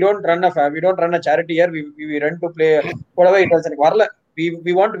don't run a charity here. We run to play whatever it was. வரல,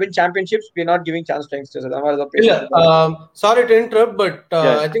 we want to win championships, we are not giving chance to youngsters. இல்ல, sorry to interrupt, but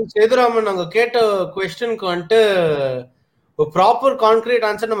I think Sethuraman அங்க கேட்ட क्वेश्चनக்கு வந்து ஒரு proper concrete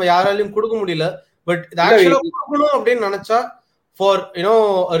answer நம்ம யாராலையும் கொடுக்க முடியல. பட் இது ஆக்சுவலா கொடுக்கணும் அப்படின்னு நினைச்சா for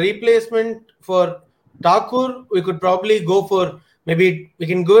a replacement for Thakur, we could probably go for, maybe we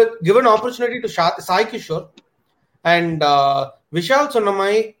can give an opportunity to Sai Kishore and Vishal சொன்ன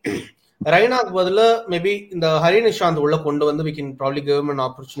மாதிரி ரைனாக்கு பதிலா மேபி இந்த ஹரி நிஷாந்த் உள்ள கொண்டு வந்து we can probably give him an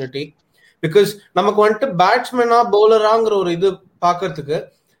opportunity, because நமக்கு வந்துட்டு பேட்ஸ்மேனா பவுலராங்கிற ஒரு இது பாக்குறதுக்கு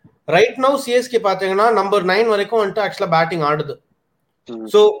ரைட் நவ் சிஎஸ்கே பாத்தீங்கன்னா நம்பர் 9 வரைக்கும் வந்துட்டு ஆக்சுவலா பேட்டிங் ஆடுது.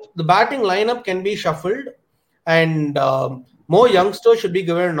 So the batting line up can be shuffled and more youngsters should be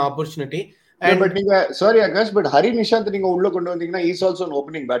given an opportunity. And but நீங்க sorry Akash, but Hari Nishanth நீங்க உள்ள கொண்டு வந்தீங்கன்னா he is also an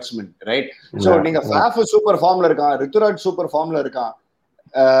opening batsman, right? So நீங்க Faf சூப்பர் ஃபார்ம்ல இருக்கான், Rituraj super ஃபார்ம்ல இருக்கான்,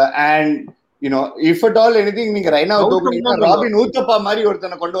 and you know if at all anything நீங்க ரைனா தோக்குனீங்கன்னா ராபின் ஊத்தப்பா மாதிரி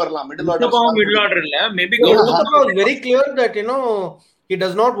ஒருத்தனை கொண்டு வரலாம் மிடில் ஆர்டர் இல்ல. Maybe Uthappa was very clear that he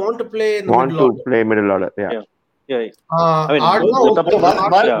does not want to play in the middle order.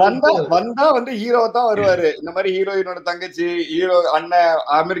 வந்தா வந்து ஹீரோ தான் வருவாரு. இந்த மாதிரி ஹீரோயினோட தங்கச்சி, ஹீரோ அண்ணன்,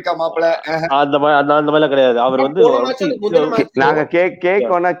 அமெரிக்கா மாப்பிள்ள, அந்த மாதிரி கிடையாது. அவர் வந்து நாங்க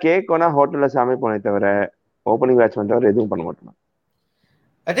கேக் ஹோட்டல்ல சமைப்போனே தவிர ஓப்பனிங் பேட்ஸ்மேன் தவிர எதுவும் பண்ண மாட்டோம்.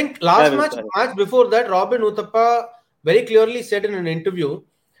 I think last match before that, Robin Uthappa very clearly said in an interview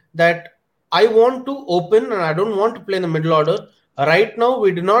that I want to open and I don't want to play in the middle order. Right now, we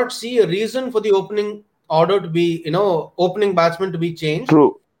do not see a reason for the opening order to be, opening batsman to be changed. True.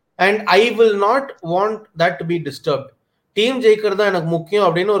 And I will not want that to be disturbed. Team ஜெயிக்கிறதா எனக்கு முக்கியம்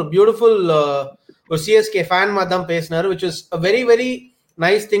அப்படின்னு ஒரு beautiful ஒரு CSK fan மாதிரி தான் பேசினாரு, which is a very very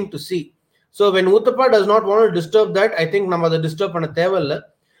nice thing to see. So when Uthappa does not want to disturb that, I think நம்ம அதை டிஸ்டர்ப் பண்ண தேவையில்லை.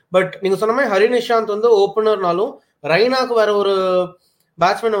 பட் நீங்க சொன்ன மாதிரி ஹரி நிஷாந்த் வந்து ஓப்பனர்னாலும் ரைனாக்கு வேற ஒரு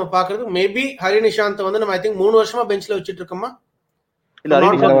பேட்ஸ்மேன் நம்ம பாக்குறது, மேபி ஹரி நிஷாந்த் வந்து நம்ம ஐ திங்க் 3 வருஷமா பெஞ்ச்ல வச்சிட்டு இருக்கோமா? இல்ல, ஹரி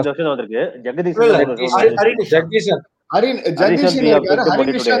நிஷாந்த் வந்திருக்கு. ஹரி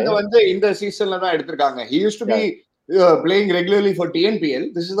நிஷாந்த் வந்து இந்த சீசன்ல தான் எடுத்திருக்காங்க. He used to be playing regularly for TNPL.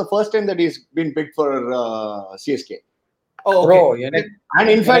 This is the first time that he's been picked for CSK. Oh, okay. And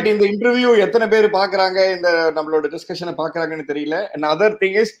in fact, in the interview, எத்தனை பேர் பாக்குறாங்க, இந்த நம்மளோட டிஸ்கஷனை பாக்குறாங்கன்னு தெரியல. Another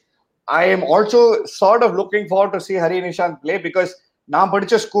thing is, I am also sort of looking forward to see Hari Nishant play, because நான்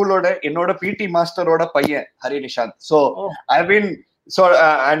படிச்ச ஸ்கூலோட என்னோட பிடி மாஸ்டரோட பையன் Hari Nishanth. So I've been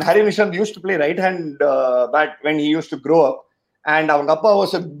and Hari Nishant used to play right hand bat when he used to grow up, and அவங்க அப்பா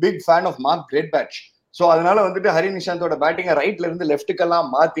was a big fan of Mark Greatbatch. So அதனால வந்துட்டு ஹரி நிஷாந்தோட பேட்டிங்கை ரைட்ல இருந்து லெஃப்ட்டுக்கெல்லாம்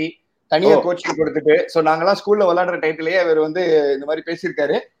மாத்தி தனியா கோச்சிங் கொடுத்துட்டு, ஸோ நாங்கெல்லாம் ஸ்கூல்ல விளையாடுற டைட்டிலேயே அவர் வந்து இந்த மாதிரி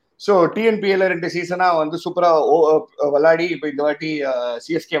பேசியிருக்காரு. ஸோ டிஎன்பிஎல்ல 2 சீசனா வந்து சூப்பரா விளையாடி இப்போ இந்த வாட்டி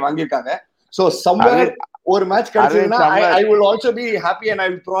சிஎஸ்கே வாங்கியிருக்காங்க. ஸோ சம்வேர் ஒரு மேட்ச் கிடைச்சதுன்னா I will also be happy and I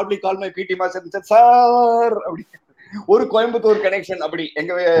will probably call my PT master sir அப்படி ஒரு கோயம்புத்தூர் கனெக்ஷன், அப்படி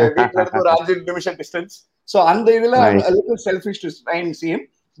எங்க வீட்டுல இருந்து ஒரு 5 நிமிஷம் டிஸ்டன்ஸ். ஸோ அந்த இதுல selfish to try and see him,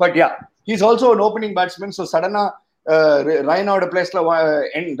 but yeah, he's also an opening batsman. So சடனா ரைனாவோட பிளேஸ்ல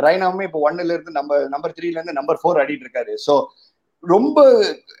ரைனாவுமே இப்போ 1ல இருந்து நம்பர் 3ல இருந்து நம்பர் 4 ஆடிட்டு இருக்காரு. ஸோ ரொம்ப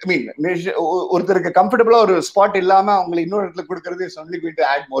ஐ மீன் ஒருத்தருக்கு கம்ஃபர்டபுளா ஒரு ஸ்பாட் இல்லாம அவங்களை இன்னொரு இடத்துல கொடுக்கறது is only going to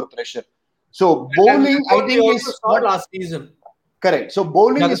add more pressure. So bowling I think is what last season. Correct. So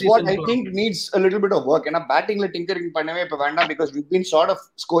bowling is what I think needs a little bit of work. ஏன்னா பேட்டிங்ல டிங்கரிங் பண்ணவே இப்ப வேண்டாம், because we've been sort of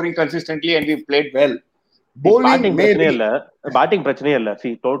scoring consistently and we've played well. Batting பிரச்சனையே இல்ல.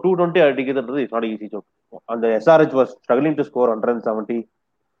 See 220 அடிக்கிறதுன்றது is not easy job. அந்த SRH was struggling to score 170.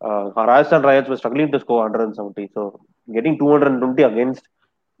 Rajasthan Royals was struggling to score 170. So getting 220 against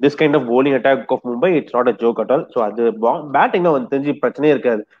this kind of bowling attack of Mumbai, it's not a joke at all. So அது batting தான் வந்து தெரிஞ்சு பிரச்சனையே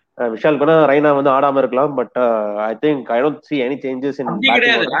இருக்காது. விஷால் கூட ரைனா வந்து ஆடாம இருக்கலாம், but I think I don't see any changes in அப்படி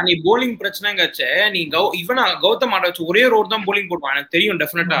கிடையாது. நீ bowling பிரச்சனைங்கச்சே நீ இவனா கௌதம் ஆட வச்சு ஒரே ஓவர் தான் bowling போடுவான், எனக்கு தெரியும்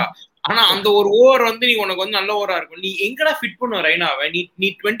டெஃபினட்டா. ஆனா அந்த ஒரு ஓவர் வந்து நீ உனக்கு வந்து நல்ல ஓவரா இருக்கும். நீ எங்கடா ஃபிட் பண்ணுவ ரைனாவை? நீ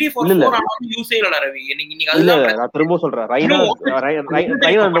 24/4 ஆனாலும் யூஸே இல்லடா ரவி. நீ இல்ல நான் திரும்ப சொல்றேன், ரைனா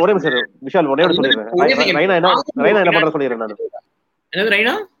ஒரே நிமிஷம் விஷால் ஒரே சொல்லிடுறேன். ரைனா என்ன பண்ற சொல்லிடுறேன் நான். என்னது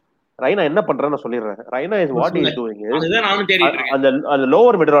ரைனா என்ன பண்றேன்னு சொல்லிடுறேன். Raina is what is doing அந்த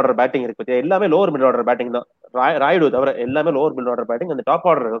லோவர் மிடில் ஆர்டர் பேட்டிங் இருக்கு பத்தியா, எல்லாமே லோவர் மிடில் ஆர்டர் பேட்டிங் தான். ராய்டு தவிர எல்லாமே லோவர் மிடில் ஆர்டர் பேட்டிங். அந்த டாப்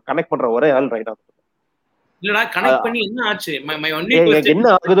ஆர்டர் கனெக்ட் பண்ற ஒரே ஆள் ரைனா. இல்லடா கனெக்ட் பண்ணி என்ன ஆச்சு? என்ன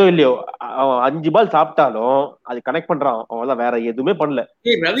ஆகுதோ இல்லையோ 5 பால் சாப்பிட்டாலும் அது கனெக்ட் பண்றான், அவ்வளவுதான், வேற எதுவுமே பண்ணல.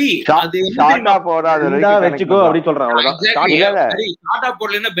 ரவி வெச்சுக்கோ அப்படி சொல்றான், அவ்வளவுதான்.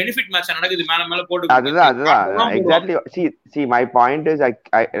 பெனிஃபிட் மேட்ச் நடக்குது, மேல மேல போட்டு. அதுதான் exactly. see my point is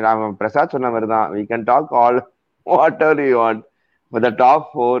நான் பிரசாத் சொன்ன மாதிரி தான், we can talk all whatever you want, but the top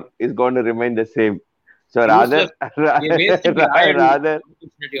 4 is going to remain the same. So rather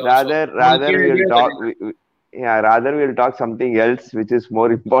we'll talk something else which is more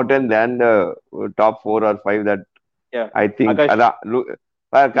important than the top 4 or 5 that I think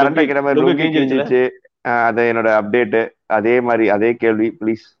கரெக்டா இருக்கிற மாதிரி லுங்கி கிழிஞ்சிச்சு. அது என்னோட update. அதே மாதிரி அதே கேள்வி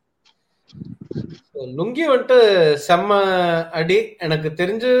please. Lungi வந்துட்டு செம்ம அடி. எனக்கு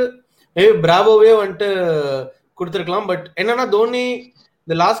தெரிஞ்சு மேபி பிராவோவே வந்துட்டு கொடுத்துருக்கலாம். பட் என்னன்னா Dhoni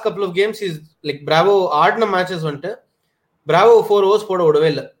the last couple of games is like Bravo ஆடின மேட்சஸ் வந்துட்டு Bravo 4 overs போட விடவே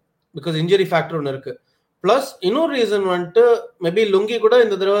இல்லை, பிகாஸ் இன்ஜுரி ஃபேக்டர் ஒன்று இருக்கு. பிளஸ் இன்னொரு ரீசன் வந்துட்டு மேபி லுங்கி கூட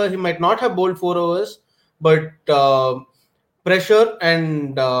இந்த தடவை he might not have bowled 4 overs, but pressure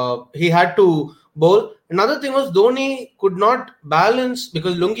and he had to bowl. Another thing was Dhoni could not balance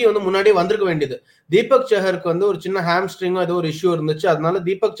because lungi வந்து முன்னாடியே வந்திருக்க வேண்டியது. தீபக் சஹருக்கு வந்து ஒரு சின்ன ஹாம்ஸ்ட்ரிங் ஏதோ ஒரு இஷ்யூ இருந்துச்சு, அதனால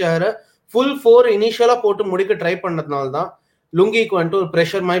தீபக் சஹரை ஃபுல் 4 இனிஷியலா போட்டு முடிக்க ட்ரை பண்ணதுனால தான் லுங்கிக்கு வந்துட்டு ஒரு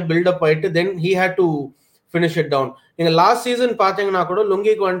ப்ரெஷர் மாதிரி பில்டப் ஆயிட்டு then he had to finish it down. நீங்க லாஸ்ட் சீசன் பாத்தீங்கன்னா கூட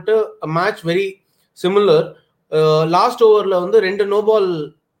லுங்கிக்கு வந்துட்டு மேட்ச் வெரி சிமிலர். லாஸ்ட் ஓவர்ல வந்து 2 நோ பால்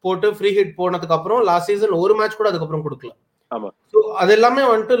போட்டு ஃப்ரீ ஹிட் போனதுக்கு அப்புறம் லாஸ்ட் சீசன் ஒரு மேட்ச் கூட அதுக்கப்புறம் கொடுக்கல. ஸோ அது எல்லாமே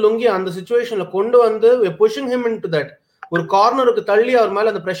வந்துட்டு லுங்கி அந்த சிச்சுவேஷன்ல கொண்டு வந்து புஷிங் ஹிம் இன்டு தட் ஒரு கார்னருக்கு தள்ளி அவர்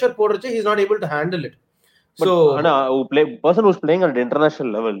மேல அந்த ப்ரெஷர் போடுறச்சு he is not able to handle it. So person who's playing at an international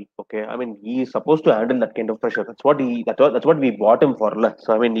level, okay, I mean he is supposed to handle that kind of pressure. That's what we bought him for. So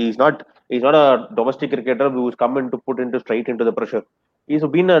I mean he's not a domestic cricketer who's come in to put straight into the pressure. He's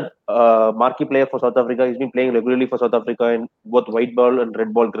been a marquee player for South Africa. He's been playing regularly for South Africa in both white ball and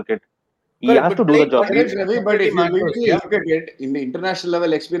red ball cricket. He has to do the job. But if you look at it in the international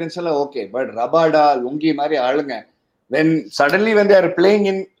level experience okay, but Rabada, Lungi mari ஆளுங்க when they are playing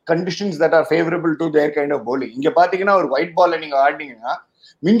in conditions that are favorable to their kind of bowling, இங்க பாத்தீங்கன்னா ஒரு white பால்ல நீங்க ஆடினீங்கன்னா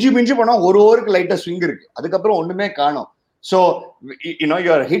மிஞ்சி போனா ஒரு ஓவருக்கு லைட்டா ஸ்விங் இருக்கு, அதுக்கப்புறம் ஒண்ணுமே காணோம். So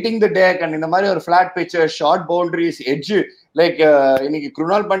you are hitting the deck and இந்த மாதிரி ஒரு flat pitches, short boundaries, edge like இன்னைக்கு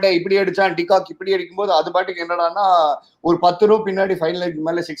குருணால் பாண்டியா இப்படி அடிச்சான், டிகாக் இப்படி அடிக்கும் போது அது பாட்டுக்கு என்னடான்னா ஒரு 10 ரூ பின்னாடி ஃபைனல் லைட்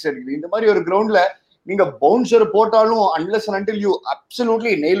மேல 6 அடிக்குது. இந்த மாதிரி ஒரு கிரவுண்ட்ல நீங்க பவுன்சர் போட்டாலும் unless and until you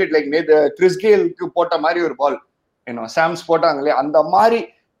absolutely nail it, like Chris கெயிலுக்கு போட்ட மாதிரி ஒரு பால் சாம்ஸ் போட்டாங்களே அந்த மாதிரி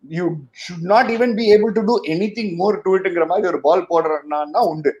you should not even be able to do anything more to itங்கிற மாதிரி ஒரு பால் போடுறனா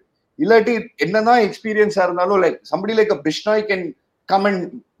உண்டு. இல்லாட்டி என்னதான் எக்ஸ்பீரியன்ஸா இருந்தாலும் like somebody like a Bishnoi can come and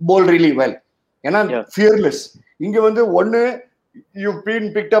bowl really well. ஏன்னா fearless. இங்க வந்து ஒன்னு you've been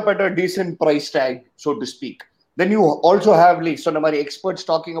picked up at a decent price tag, so to speak. Then you also have like சொன்ன மாதிரி experts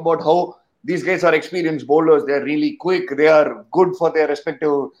talking about how these guys are experienced bowlers, they are really quick, they are good for their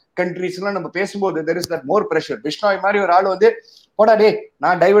respective countries. நம்ம பேசும்போது there is that more pressure. Bishnoi மாதிரி ஒரு ஆள் வந்து போடா டே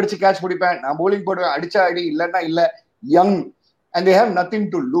நான் டைவ் அடிச்சு கேட்ச் பிடிப்பேன், நான் bowling போடுவேன், அடிச்சா அடி இல்லன்னா இல்ல, young and they have nothing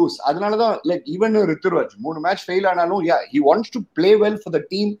to lose. அதனாலதான் like even Ruturaj 3 match fail ஆனாலும் he wants to play well for the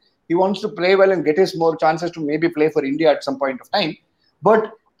team, he wants to play well and get his more chances to maybe play for India at some point of time, but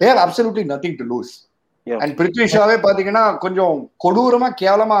they have absolutely nothing to lose. And Prithvi ஷாவே பாத்தீங்கன்னா கொஞ்சம் கொடூரமா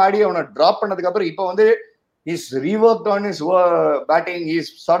கேவலமா ஆடி அவனை drop பண்ணதுக்கு அப்புறம் இப்ப வந்து he's reworked on his batting, he's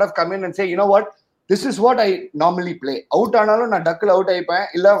sort of come in and say, you know what, this is what I normally play. Out ஆனாலும் நான் டக்குல அவுட் ஆயிப்பேன்,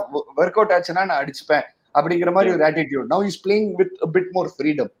 இல்ல ஒர்க் அவுட் ஆச்சுன்னா நான் அடிச்சுப்பேன் அப்படிங்கிற மாதிரி ஒரு attitude. Now he's playing with a bit more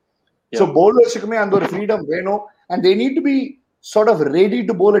freedom. So bowlersக்குமே அந்த ஒரு ஃப்ரீடம் வேணும் and they need to be sort of ready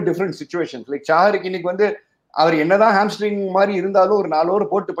to bowl at different situations. Like சாஹருக்கு இன்னைக்கு வந்து அவர் என்னதான் ஹாம்ஸ்ட்ரிங் மாதிரி இருந்தாலும் ஒரு 4 ஓவர்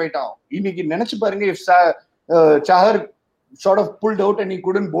போட்டு போயிட்டான். இன்னைக்கு நினைச்சு பாருங்க, if Sagar sort of pulled out and he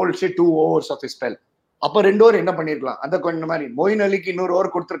couldn't bowl say 2 overs of his spell, அப்ப 2 ஓவர் என்ன பண்ணிருக்கலாம்? அந்த கொஞ்சம் மாதிரி மொயின் அலிக்கு இன்னொரு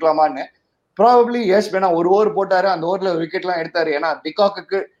ஓவர் கொடுத்துருக்கலாமான்னு ப்ராபப்ளி எஸ். வேணா ஒரு ஓவர் போட்டாரு, அந்த ஓவர்ல விக்கெட் எல்லாம் எடுத்தாரு, ஏன்னா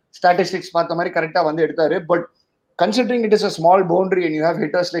டிகாக்கு ஸ்டாட்டிஸ்டிக்ஸ் பார்த்த மாதிரி கரெக்டா வந்து எடுத்தாரு. But considering it is a small boundary and you have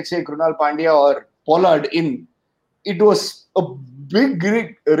hitters like say Krunal Pandya or Pollard in, it was a big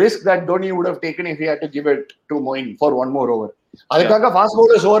risk that Dhoni would have taken if he had to give it to Moeen for one more over. அதுக்காக fast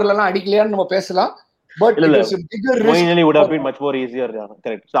bowlers ஓவர்லாம் அடிக்கலையான்னு நம்ம பேசலாம், but it was a bigger risk. Moeen would have been much more easier.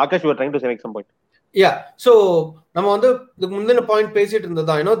 Correct. So Akash, you were trying to say some point. Yeah, so நம்ம வந்து இதுக்கு முந்தின point பேசிட்டு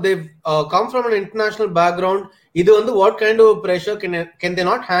இருந்ததா, they've come from an international background. இது வந்து what kind of pressure can they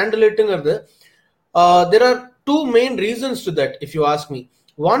not handle it-ங்கிறது. There are two main reasons to that, if you ask me.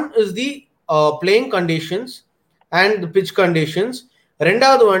 One is the playing conditions and the pitch conditions.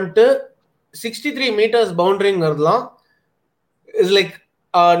 ரெண்டாவது வந்துட்டு 63 meters boundary-ங்கிறதுலாம் is like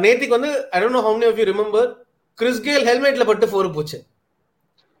நேத்திக்கு வந்து I don't know how many of you remember, Chris Gayle ஹெல்மெட்ல பட்டு 4 போச்சு.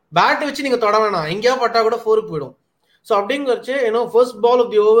 Bad வச்சு நீங்க தொட வேணாம், எங்கேயா பட்டா கூட 4 போயிடும். ஸோ அப்படிங்கிறச்சு first ball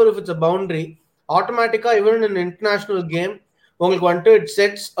of the over if it's a boundary, ஆட்டோமேட்டிக்கா ஈவன் இன் இன்டர்நேஷனல் கேம் உங்களுக்கு வந்துட்டு it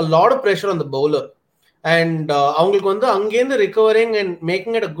sets a lot of pressure on the bowler. And அவங்களுக்கு வந்து அங்கேருந்து recovering and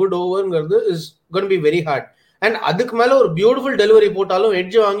making it a good ஓவர்ங்கிறது is gonna be very hard. And அதுக்கு மேல ஒரு பியூட்டிஃபுல் டெலிவரி போட்டாலும்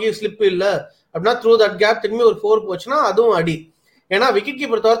எட்ஜ் வாங்கி ஸ்லிப் இல்லை அப்படின்னா த்ரூ தட் கேப் திரும்பி ஒரு 4 போச்சுன்னா அதுவும் அடி. ஏன்னா விக்கெட்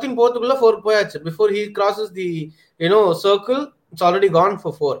கீப்பர் துரத்தின் போறதுக்குள்ள 4 போயாச்சு. Before he crosses the circle it's already gone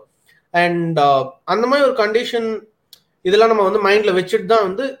for 4. And அந்த மாதிரி ஒரு கண்டிஷன் இதெல்லாம் நம்ம வந்து மைண்ட்ல வச்சுட்டு தான்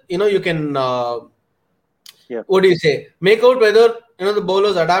வந்து you can what do you say, make out whether the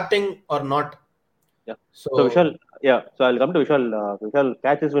bowlers adapting or not. So Vishal, so I'll come to Vishal. Vishal,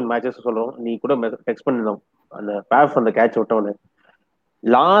 catches win matches சொல்றோம். நீ கூட டெக்ஸ்ட் பண்ணணும் அந்த பாஃப் அந்த catch விட்டவனே.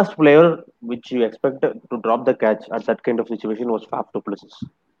 Last player which you expect to drop the catch at that kind of situation was Faf du Plessis.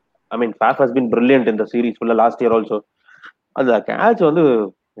 I mean, Faf has been brilliant in the series full last year also. அந்த catch வந்து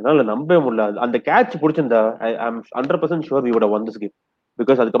என்னால நம்பவே முடியல. அந்த catch பிடிச்சிருந்தா ஐ ஆம் 100% sure we would have won this game,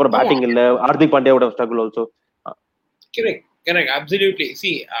 because அதுக்கப்புறம் batting இல்ல, Hardik Pandya would have struggled also. Correct, absolutely.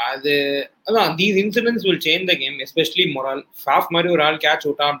 See, these incidents will change the game, especially morale. Faf மாதிரி ஒரு ஆள் கேட்ச்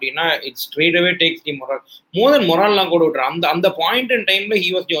விட்டான் அப்படின்னா it straight away takes the morale. More than morale லாம் கூட விட்டுறான். அந்த point in time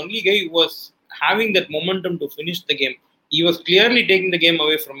he was the only guy who was having that momentum to finish the game. He was clearly taking the game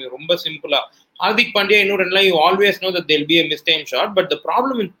away from you. ரொம்ப சிம்பிளா. Hardik Pandya, you always know that there'll be a mistime shot, but the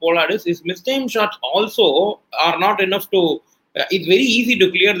problem with Pollard is his mistime shots also are not enough to it's very easy to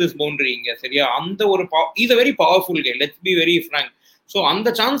clear this boundary inga seriya. And he's a very powerful guy, let's be very frank. So on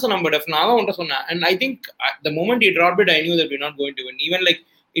the chance number definitely, and I think the moment he dropped it I knew that we're not going to win. Even like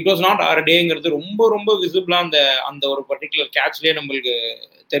it was not our day ngiradhu romba visible on the or particular catch lay namalku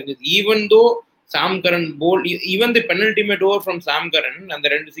therinjது. Even though Sam Curran bowled, even the penalty made over from Sam Curran and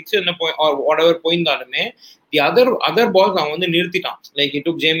the 6 or whatever point தாலுமே the other balls அவன் வந்து நிறுத்திட்டான். Like he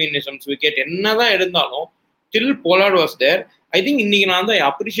took Jamie Nisham's wicket. என்னதான் இருந்தாலும் till Pollard was there, I think இன்னைக்கு நான் தான் I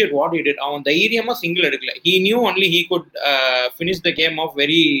appreciate what he did. அவன் தைரியமா சிங்கிள் எடுக்கல. He knew only he could finish the game off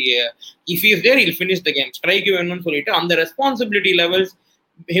very if he is there he'll finish the game. Strike வேணும்னு சொல்லிட்டு அந்த responsibility levels,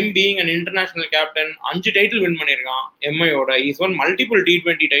 him being an international captain, 5 title win பண்ணிருக்கான் MI ஓட. He's won multiple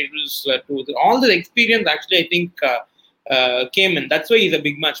T20 titles too. All the experience actually I think came in. That's why he's a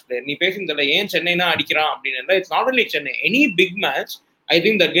big match player. நீ பேசினதுல ஏன் சென்னைனா அடிக்கிறான் அப்படின்னா it's not only Chennai, any big match I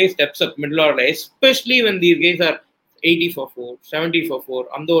think that guy steps up middle order, especially when these guys are 80 for 4, 70 for 4.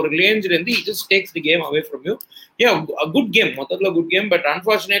 And the range he just takes the game away from you. Yeah, a good game, a good game, but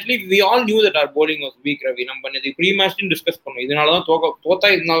unfortunately we all knew that our bowling was weak. Ravi, we pre-match discuss pannom. Idinala dhaan thotha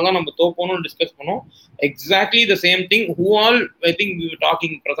idinala dhaan நம்ம தோப்போம்னு discuss பண்ணோம். Exactly the same thing. Who all I think we were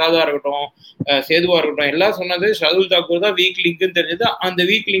talking, Prasada இருக்கட்டும், சேதுவா இருக்கட்டும், எல்லாம் சொன்னது ஷாதுல் தாக்கூர் தான் week லிங்க்னு தெரிஞ்சது. அந்த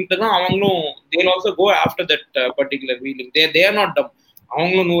week link தான் அவங்களும் they'll also go after that particular weak link. They are not dumb.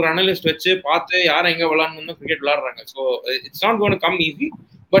 அவங்களும் 100 அனலிஸ்ட் வச்சு பார்த்து யார் எங்க விளையாடணும்னு கிரிக்கெட் விளையாடுறாங்க. So it's not gonna come easy,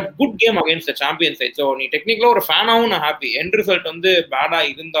 but good game against the champion side. So நீ டெக்னிக்கலா ஒரு ஃபேனாகவும் நான் ஹாப்பி. எண்ட் ரிசல்ட் வந்து பேடா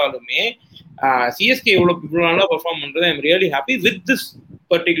இருந்தாலுமே சிஎஸ்கே இவ்வளவு நல்லா பெர்ஃபார்ம் பண்றது I am really happy with this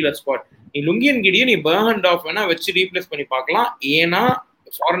particular squad. நீ லுங்கியன் கிடியை நீ பர்ஹண்ட் ஆஃப் வேணா வச்சு ரீப்ளேஸ் பண்ணி பார்க்கலாம். ஏன்னா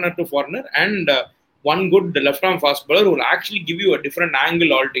foreigner to foreigner and one good left arm fast bowler will actually give you a different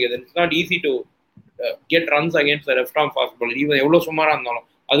angle altogether. It's not easy to get runs against the left arm fast bowler. Even எவ்வளவு சுமாரா இருந்தாலும்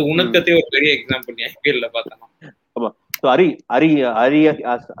அது உனக்கத்தே ஒரு பெரிய example நீ ஐபிஎல்ல பார்த்தனா. ஆமா. So Ari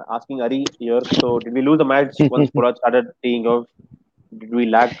asking Ari here, so did we lose the match once Pollard started teeing off? Did we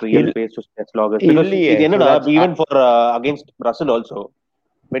lack real pace to catch loggers? Because even for against Russell also,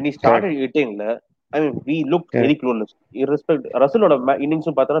 when he started hitting, I mean, we looked very clueless. Russell innings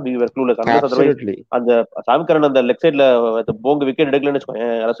பார்த்தா we were clueless. Absolutely. அந்த சாம் கரன் அந்த leg சைடுல போங்க wicket எடுக்கலன்னு வெச்சுக்கோங்க,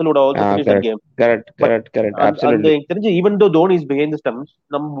 Russell would also finish the game. Correct. Absolutely. அந்த தெரிஞ்சு even though Dhoni is behind the stumps,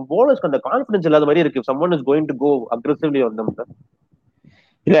 நம்ம bowlers அந்த கான்ஃபிடன்ஸ் இல்லாத மாதிரி இருக்கு. Someone is going to go aggressively on them.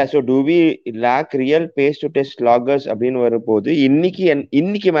 இல்ல, so do we lack real pace to test loggers அப்படின்னு வரும்போது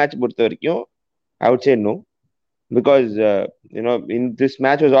இன்னைக்கு மேட்ச் பொறுத்த வரைக்கும் I would say no. because in this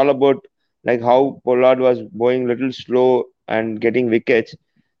match was all about like how Pollard was going little slow and getting wickets.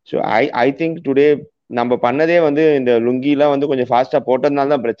 So I think today நம்ம பண்ணதே வந்து இந்த லுங்கிலாம் வந்து கொஞ்சம் ஃபாஸ்டா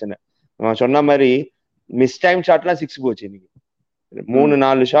போட்டதுனால தான் பிரச்சனை. நான் சொன்ன மாதிரி மிஸ் டைம் ஷாட்லாம் 6 போச்சு இன்னைக்கு.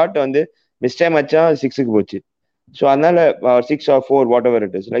 3-4 ஷாட் வந்து மிஸ் டைம் வச்சா 6க்கு போச்சு. ஸோ அதனால 6 or 4 whatever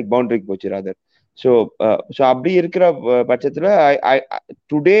it is like பவுண்டரிக்கு போச்சு ராதர். ஸோ அப்படி இருக்கிற பட்சத்துல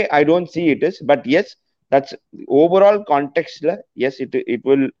today I don't see it is, but yes that's overall கான்டெக்ட்ல yes it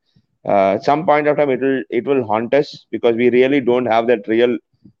will some point of time it will haunt us because we really don't have that real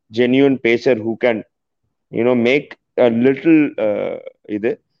genuine pacer who can make a little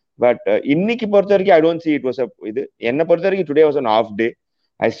இது. பட் இன்னைக்கு பொறுத்த வரைக்கும் I don't see it was a இது. என்னை பொறுத்த வரைக்கும் today was an off day.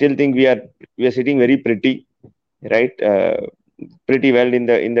 I still think we are sitting very pretty, right? Pretty well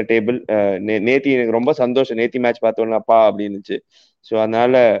in the table. நேத்தி எனக்கு ரொம்ப சந்தோஷம், நேத்தி மேட்ச் பார்த்தோன்னா அப்பா அப்படின்னுச்சு. ஸோ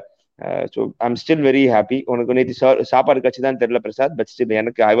அதனால so I'm still very happy. உனக்கு நேத்தி சாப்பாடு கட்சி தான் தெரியல பிரசாத், பட் ஸ்டில்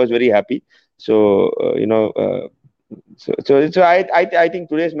எனக்கு I was very happy. So so I think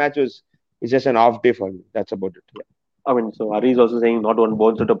today's match is just an off day for me. That's about it. Yeah. I mean, so Hari is also saying not one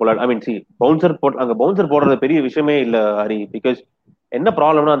bouncer to Pollard. I mean, see, bouncer போடுறது பெரிய விஷயமே இல்ல Hari. Because என்ன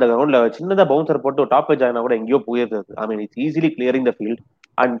ப்ராப்ளம்னா அந்த கிரவுண்ட்ல சின்னதா bouncer போட்டு டாப் பேஜ் ஆனா கூட எங்கேயோ போயிருது. I mean it's easily clearing the field.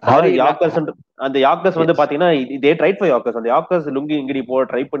 And yorkers அந்த யாக்கர்ஸ் வந்து பாத்தீங்கன்னா இதே ட்ரை ஃபார் யாக்கர்ஸ். அந்த யாக்கர்ஸ் லுங்கி இங்கிடி போட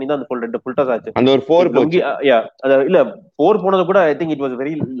ட்ரை பண்ணி தான் அந்த ஃபுல் 2 ஃபுல் டாஸ் ஆச்சு. அந்த ஒரு 4 லுங்கி இல்ல 4 போனது கூட I think it was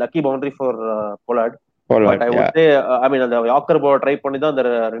very lucky boundary for Pollard. But I would say, I mean, அந்த யாக்கர் போல ட்ரை பண்ணி தான் அந்த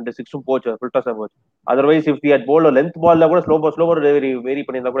 2 6ம் போச்சு, ஃபுல் டாஸ் போச்சு. Otherwise, if we had bowled a length ball, கூட slower vary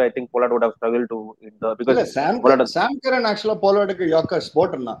பண்ணிருந்தா கூட I think Pollard would have struggled to hit the because Sam Curran actually Pollardக்கு யாக்கர்ஸ்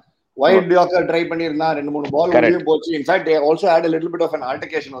போட்டுறான். Wide யாக்கர் ட்ரை பண்ணிருந்தா 2-3 பால் உள்ளே போச்சு. In fact, they also had a little bit of an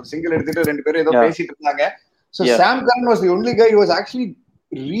altercation. ஒரு single எடுத்துட்டு 2 பேரும் ஏதோ பேசிட்டு இருந்தாங்க. So Sam Curran was the only guy who was actually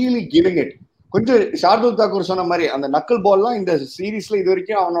really giving it. கொஞ்சம் ஷார்துல் தாக்கூர் சொன்ன மாதிரி அந்த நக்கல் பால்லாம் இந்த சீரீஸ்ல இது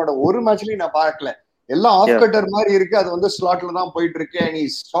வரைக்கும் அவனோட ஒரு மேட்ச்லயும் நான் பார்க்கல. எல்லாம் ஆஃப் கட்டர் மாதிரி இருக்கு, அது வந்து ஸ்லாட்ல தான் போயிட்டு இருக்கு. And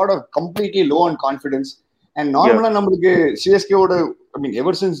is sort of completely low on confidence. And நார்மலா நம்மளுக்கு சிஎஸ்கேவோட I mean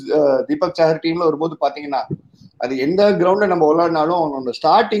ever since Deepak Chahar டீம்ல வரும்போது பாத்தீங்கன்னா அது எந்த கிரவுண்ட்ல நம்ம விளையாடினாலும் அவனோட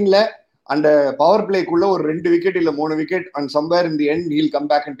ஸ்டார்டிங்ல அந்த பவர் பிளேக்குள்ள ஒரு 2 விக்கெட் இல்ல 3 wicket and somewhere in the end he'll come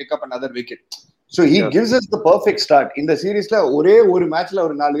back and pick up another wicket. So he gives us the perfect start. இந்த சீரீஸ்ல ஒரே ஒரு மேட்ச்ல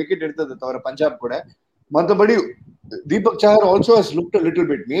ஒரு 4 விக்கெட் எடுத்தது தவிர பஞ்சாப் கூட. மற்றபடி Deepak Chahar also has looked a little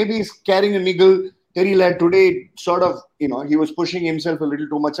bit, maybe he's carrying a niggle, தெரியல. Today sort of he was pushing himself a little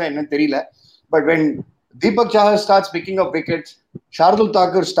too much என்ன தெரியல. But when Deepak Chahar starts picking up wickets, Shardul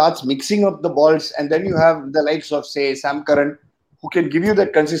Thakur starts mixing up the balls, and then you have the likes of say Sam Curran who can give you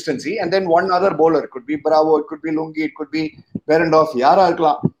that consistency, and then one other bowler, could be Bravo, it could be Lungi, it could be Behrendorff, யாரா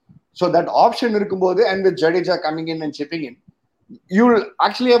இருக்கலாம். So that option இருக்கும்போது and with Jadeja coming in and chipping in, you will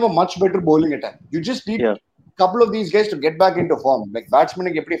actually have a much better bowling attack. You just need couple of these guys to get back into form. Like batsman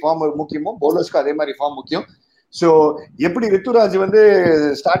எப்படி form முக்கியமோ bowlersக்கு அதே மாதிரி form முக்கியம். So எப்படி ரித்துராஜ் வந்து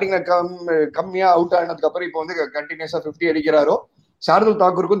ஸ்டார்டிங்ல கம்மியா அவுட் ஆனதுக்கு அப்புறம் இப்போ வந்து கண்டினியூஸா 50 அடிக்கிறாரோ, ஷார்துல்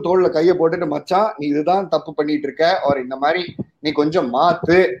தாக்கூருக்கும் தோல்ல கையை போட்டுட்டு மச்சான் நீ இதுதான் தப்பு பண்ணிட்டு இருக்க, ஒரு இந்த மாதிரி நீ கொஞ்சம்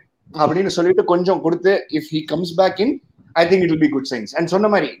மாத்து அப்படின்னு சொல்லிட்டு கொஞ்சம் கொடுத்து if he comes back in I think it will be good signs. And சொன்ன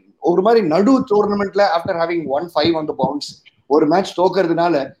மாதிரி ஒரு மாதிரி நடு டோர்னமெண்ட்ல after having 1-5 on the bounce ஒரு மேட்ச்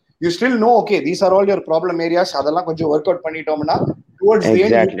தோக்குறதுனால you still know okay these are all your problem areas. அதெல்லாம் கொஞ்சம் ஒர்க் அவுட் பண்ணிட்டோம்னா towards the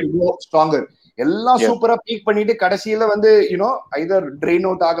end you will go stronger. எல்லாம் சூப்பரா பீக் பண்ணிட்டு கடைசியில வந்து either drain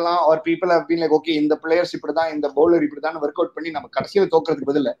out ஆகலாம் or people have been like okay இந்த பிளேயர்ஸ் இப்படிதான் இந்த பவுலர் இப்படிதான் ஒர்க் அவுட் பண்ணி நம்ம கடைசியில தோக்குறதுக்கு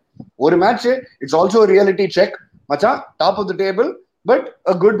பதில் ஒரு match it's also reality check. மச்சான் top of the table but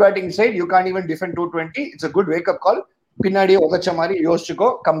a good batting side, you can't even defend 220. it's a good wake up call. பின்னாடியே உதச்ச மாதிரி யோசிச்சுக்கோ,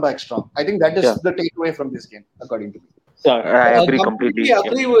 come back strong. I think that is the takeaway from this game according to me. I completely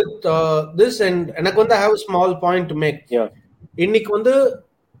agree with this, and I have a small point to make. இன்னைக்கு வந்து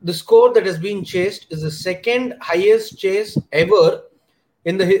the score that has been chased is the second highest chase ever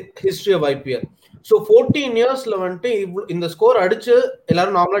in the history of IPL. So 14 yearsல வந்து இந்த score அடிச்சு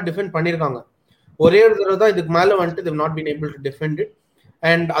எல்லாரும் நார்மலா defend பண்ணிருக்காங்க. ஒரே ஒரு தடவை தான் இதுக்கு மேல வந்து they've not been able to defend it,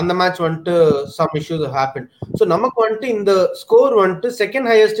 and அந்த மேட்ச் வந்து some issues have happened. So நமக்கு வந்து இந்த ஸ்கோர் வந்து செகண்ட்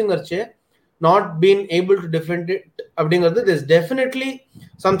ஹையஸ்ட்ங்கறச்சே not been able to defend it அப்படிங்கிறது there's definitely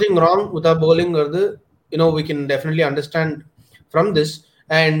something wrong with our bowling ங்கிறது we can definitely understand from this.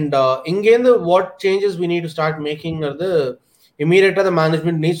 And இங்கேருந்து what changes we need to start making ங்கிறது immediately the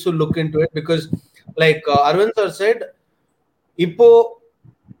management needs to look into it, because like Arvind sir said, இப்போ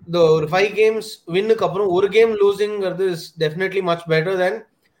the 5 games வின்னுக்கு அப்புறம் ஒரு game லூசிங்கிறது is definitely much better than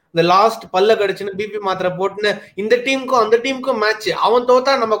the last பல்ல கடிச்சுன்னு BP மாத்திரை போட்டுன்னு இந்த டீமுக்கும் அந்த டீமுக்கும் மேட்ச் அவன்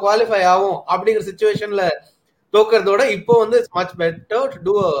தோத்தா நம்ம குவாலிஃபை ஆகும் அப்படிங்கிற சிச்சுவேஷன்ல தோக்கிறதோட இப்போ வந்து it's much better to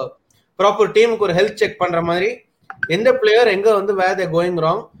two proper டீமுக்கு ஒரு ஹெல்த் செக் பண்ற மாதிரி எந்த பிளேயர் எங்க வந்து வேர் தே கோயிங்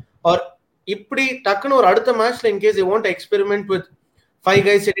ராங் ஆர் இப்படி டக்குன்னு ஒரு அடுத்த மேட்ச்ல in case you want experiment with 5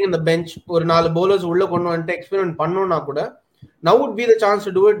 guys sitting in the bench ஒரு 4 bowlers உள்ள கொண்டு வந்துட்டு எக்ஸ்பெரிமெண்ட் பண்ணோம்னா கூட now would be the chance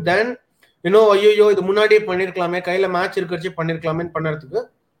to do it. Then ஐயோ இது முன்னாடியே பண்ணிருக்கலாமே, கையில மேட்ச் இருக்கிறச்சு பண்ணிருக்கலாமே பண்றதுக்கு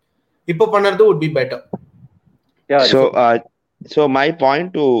இப்போ பண்றது would be better. So my point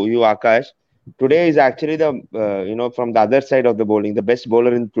to you, Akash, today is actually the from the other side of the bowling, the best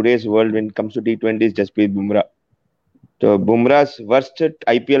bowler in today's world when it comes to T20 is Jasprit Bumrah. So Bumrah's worst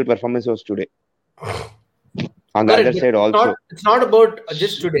IPL performance was today. On the other side also, it's not about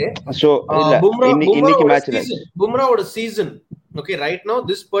just today. So inniki match la Bumrah oda season, okay, right now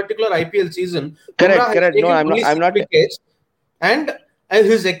this particular IPL season, correct. No, I'm not wickets, and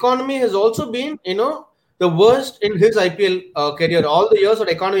his economy has also been the worst in his IPL career. All the years of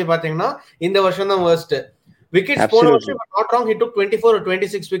economy பாத்தீங்கன்னா இந்த வருஷம் தான் worst. Wickets போன வருஷம் not wrong, he took 24 or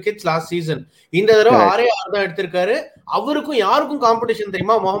 26 wickets last season. இந்த தடவை 6 தான் எடுத்திருக்காரு. அவருக்கும் யாருக்கும் காம்படிஷன்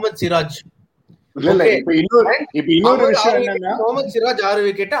தெரியுமா? முகமது சிராஜ். இன்னொரு விஷயம் என்னன்னா Mohammed Siraj 6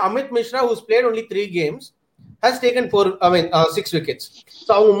 wicket, Amit Mishra who's played only 3 games has taken 6 wickets. So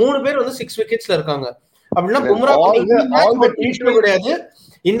அவங்க 3 பேர் வந்து 6 wicketsல இருக்காங்க. அப்படினா பும்ரா கிடையாது,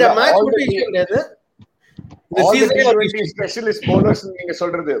 இந்த மேட்ச் மட்டும் இஷ்யூ கிடையாது. ஸ்பெஷலிஸ்ட் பவுலர்ஸ் நீங்க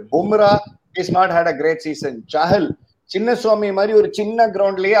சொல்றது Bumrah is not had a great season. Chahal Chinnaswamy மாதிரி ஒரு சின்ன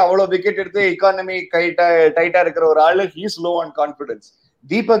கிரவுண்ட்லயே அவ்வளவு விக்கெட் எடுத்து எக்கானமி டைட்டா இருக்கிற ஒரு ஆளு he is low on confidence.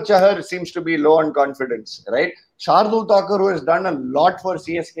 Deepak Chahar seems to be low on confidence, right? Shardul Thakur, who has done a lot for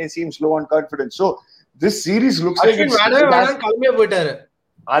CSK, seems low on confidence. So this series looks like it's kalmiya poitaru.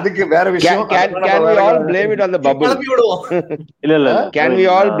 adukku vera vishayam. Can we all blame it on the bubble? illa can we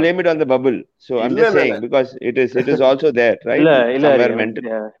all blame it on the bubble? So I'm just saying because it is also there, right? Somewhere mental.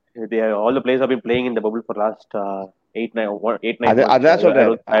 All the players have been playing in the bubble for last 8-9 that's what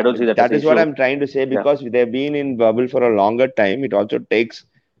I don't see that is what I'm trying to say, because they've been in bubble for a longer time. It also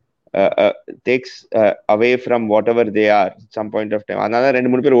takes away from whatever they are some point of time. Another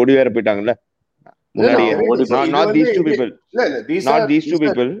 2-3 பேர் ஓடி வேற போயிட்டாங்கல not these two people. Not these two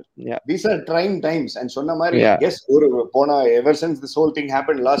people. These are trying times. And sonna mari yes ever since this whole thing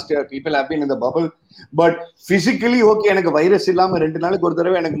happened last year, people have been in the bubble, but physically okay, எனக்கு virus இல்லாம 2 நாளுக்கு ஒரு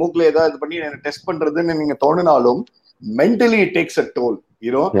தடவை எனக்கு மூக்குல ஏதாவது பண்ணி எனக்கு டெஸ்ட் பண்றதுன்னு நீங்க தோணுனாலும் mentally it takes a toll.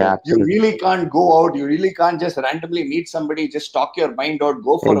 You really can't go out, you really can't just randomly meet somebody, just talk your mind out,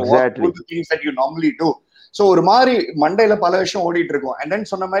 go for a walk, do the things that you normally do. So ஒரு மாதிரி மண்டையில பல விஷயம் ஓடிட்டு இருக்கும். And then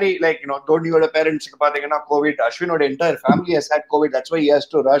சொன்ன மாதிரி like தோனியோட பேரண்ட்ஸ்க்கு பாத்தீங்கன்னா கோவிட், அஸ்வினோட entire family has had COVID, that's why he has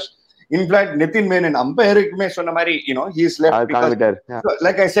to rush. In fact Nitin Menon அம்பையருக்குமே சொன்ன மாதிரி he is left because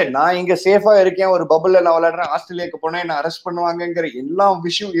like I said, நான் இங்க சேஃபா இருக்கேன், ஒரு பபுள்ல நான் விளையாடுறேன், ஆஸ்திரேலியாக்கு போனா என்ன அரெஸ்ட் பண்ணுவாங்கங்கிற எல்லா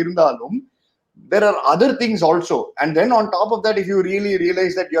விஷயம் இருந்தாலும் there are other things also. And then on top of that, if you really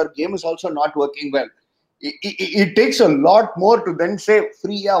realize that your game is also not working well, it takes a lot more to then say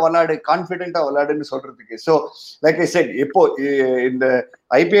free-ஆ விளையாடு, கான்ஃபிடென்ட்டா விளையாடுன்னு சொல்றதுக்கு. So like I said, இப்போ இந்த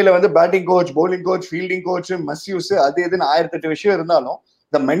ஐபிஎல்ல வந்து batting coach, bowling coach, fielding coach, மஸ்யூஸ் அது இதுன்னு 1008 விஷயம் இருந்தாலும்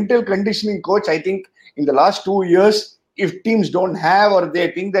the mental conditioning coach, I think in the last 2 years, if teams don't have or they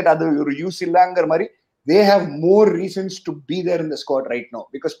think that அது ஒரு யூஸ் இல்லங்கிற மாதிரி, they have more reasons to be there in the squad right now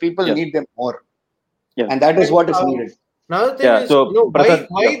because people need them more. And that is what is needed. Another thing is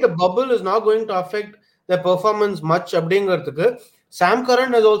why the bubble is not going to affect their performance much abdingarthukku. Sam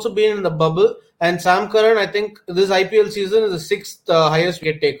Curran has also been in the bubble, and Sam Curran, I think this IPL season is the 6th highest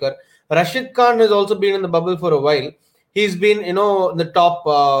wicket taker. Rashid Khan has also been in the bubble for a while. He's been in the top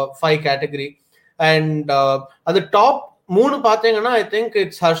 5 category, and at the top 3 பாத்தீங்கன்னா I think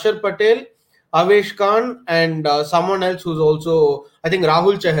it's Harshar Patel, Avesh Khan, and someone else who's also I think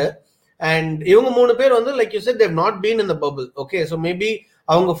Rahul Chahar. And இவங்க 3 பேர் வந்து like you said, they've not been in the bubble. Okay, so maybe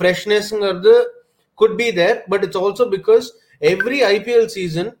அவங்க freshnessங்கிறது could be there, but it's also because every IPL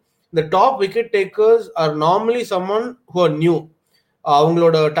season the top wicket takers are normally someone who are new.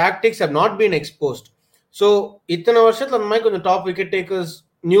 அவங்களோட tactics have not been exposed. So இத்தனை வருஷத்துல அந்த மாதிரி கொஞ்சம் top wicket takers,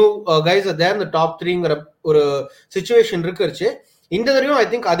 new guys are there in the top 3ங்கிற ஒரு situation இருக்குச்சு. இந்த தடவையும் I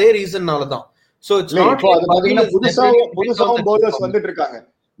think அதே ரீசன்னால தான். So it's not புதுசாவும் bowlers வந்துட்டு இருக்காங்க.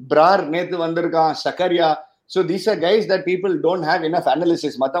 பிரார் நேத்து வந்திருக்கான், Zakariya. So these are guys that people don't have enough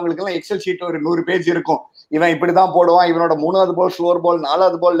analysis. மத்தவங்களுக்கு எல்லாம் எக்ஸல் ஷீட் ஒரு 100 பேஜ் இருக்கும். இவன் இப்படிதான் போடுவான், இவனோட 3வது பால் ஸ்லோர் பால்,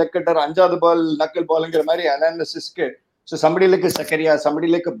 4வது பால் லெக் கட்டர், 5வது பால் நக்கல் பால்ங்கிற மாதிரி அனாலிசிஸ்க்கு. So somebody like Sakaria, somebody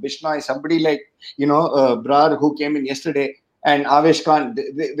like Bishnoi, somebody like Brar who came in yesterday, and Avesh Khan,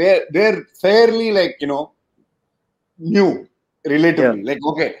 they're fairly like new relatively. Like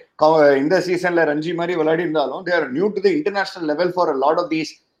okay, இந்த சீசன்ல ரஞ்சி மாதிரி விளையாடி இருந்தாலும் they are new to the international level for a lot of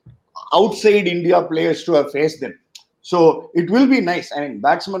these outside India players to have faced them. So it will be nice. I mean,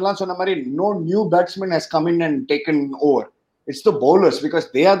 batsmen lan sonna mari, no new batsman has come in and taken over. It's the bowlers, because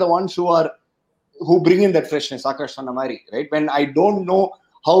they are the ones who bring in that freshness. Akash sonna mari, right? When I don't know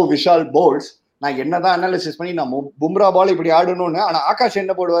how Vishal bowls, நான் என்னதான் analysis பண்ணி நான் பும்ரா பால் இப்படி ஆடணும்னு, ஆனா ஆகாஷ்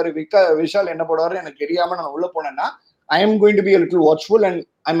என்ன போடுவாரு, விஷால் என்ன போடுவாரு எனக்கு தெரியாம நான் உள்ள போனேன்னா I am going to be a little watchful and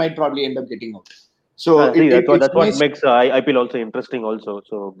I might probably end up getting out. So that's what makes IPL also interesting also.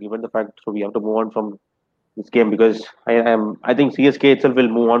 So given the fact, so we have to move on from this game, because I think CSK itself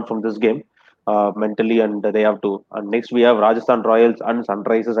will move on from this game mentally, and they have to. And next we have Rajasthan Royals and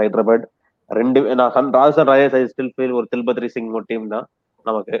Sunrisers Hyderabad. Rajasthan Royals I still feel or Tilbadri Singh team da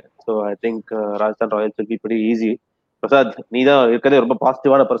namakku. So I think Rajasthan Royals will be pretty easy. Prasad, needa irukadhe romba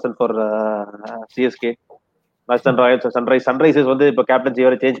positive person for CSK. Rajasthan Royals, Sunrisers வந்து இப்போ captaincy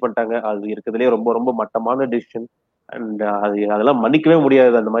வேற change பண்ணிட்டாங்க. அது இருக்கிறதுலேயே ரொம்ப ரொம்ப மட்டமான decision. And அதெல்லாம் மன்னிக்கவே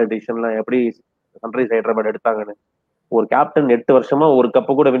முடியாது. அந்த மாதிரி டிசிஷன்லாம் எப்படி சன்ரைஸ் ஹைதராபாத் எடுத்தாங்கன்னு. ஒரு கேப்டன் 8 வருஷமா ஒரு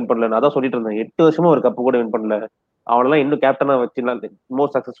கப்பு கூட வின் பண்ணல. நான் அதான் சொல்லிட்டு இருந்தேன், 8 வருஷமா ஒரு கப்பு கூட வின் பண்ணல. அவனெல்லாம் இன்னும் கேப்டனா வச்சு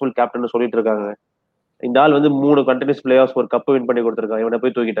மோஸ்ட் சக்சஸ்ஃபுல் கேப்டன் சொல்லிட்டு இருக்காங்க. இந்த ஆள் வந்து 3 கண்டினியூஸ் பிளே ஆஃப் ஒரு கப்பு வின் பண்ணி கொடுத்துருக்காங்க. இவனை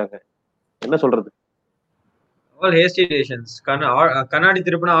போய் தூக்கிட்டாங்க. என்ன சொல்றது? All hasty decisions. கண்ணாடி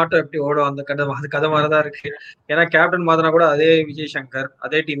திருப்பினா ஆட்டோ எப்படி ஓடும், அந்த கதை மாதிரிதான் இருக்கு. ஏன்னா கேப்டன் மாத்தினா கூட அதே விஜய் சங்கர்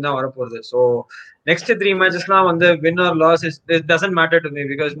அதே டீம் தான் வரப்போகுது. ஸோ நெக்ஸ்ட் 3 மேட்சஸ்லாம் வந்து win or loss it doesn't matter to me,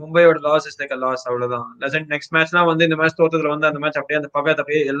 because மும்பையோட loss is like a loss, அவ்வளவுதான். நெக்ஸ்ட் மேட்ச்லாம் வந்து இந்த மேட்ச் தோத்ததுல வந்து அந்த மேட்ச் அப்படியே அந்த பகை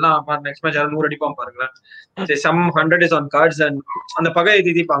அப்படியே எல்லாம் நெக்ஸ்ட் மேட்ச் 100 அடிப்பான் பாருங்களேன். Some 100 is on cards and அந்த பகையை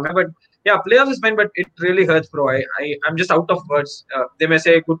தீதிப்பாங்க. But yeah, playoffs is fine, but it really hurts, bro. I'm just out of words. They may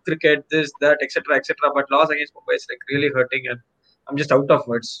say good cricket, this, that, etc., but loss against Mumbai is like really hurting, and I'm just out of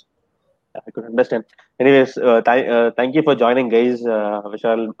words. I could understand. Anyways, thank you for joining, guys.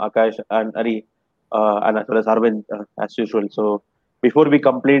 Vishal, Akash, and Ari, and as well as Arvind, as usual. So before we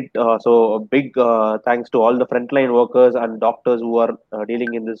complete, so a big thanks to all the frontline workers and doctors who are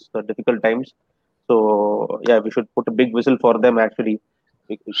dealing in this difficult times. So yeah, we should put a big whistle for them actually.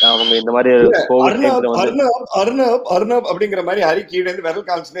 அவங்க இந்த மாதிரி அர்ணப் அப்படிங்கிற மாதிரி ஹரி கீழ இருந்து விரல்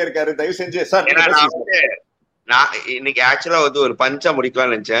காமிச்சுட்டே இருக்காரு. தயவு செஞ்சு சார், நான் இன்னைக்கு ஆக்சுவலா வந்து ஒரு பஞ்சா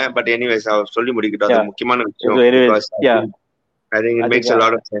முடிக்கலாம்னு நினைச்சேன். பட் எனிவேஸ் சொல்லி முடிக்கிட்டோம். அது முக்கியமான விஷயம். I think it makes a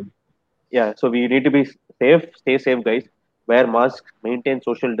lot of sense. Yeah, so we need to be safe, stay safe guys. Wear mask, maintain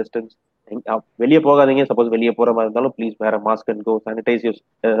social distance. வெளிய போகாதீங்க. சப்போஸ் வெளிய போற மாதிரி இருந்தாலும் please wear a mask and go sanitize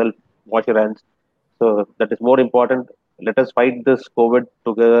yourself, wash your hands. So that is more important. Let us fight this COVID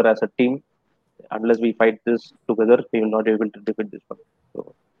together as a team. Unless we fight this together, we will not be able to defeat this one. So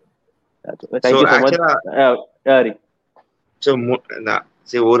thank you so much. Ari. So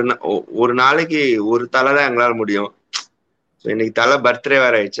ஒரு நாளைக்கு ஒரு தலை தான் எங்களால முடியும். So இன்னைக்கு தலை birthday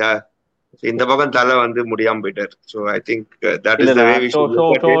வேற ஆயிடுச்சா, இந்த பக்கம் தலை வந்து முடியாம போயிட்டார். So I think that is the way we should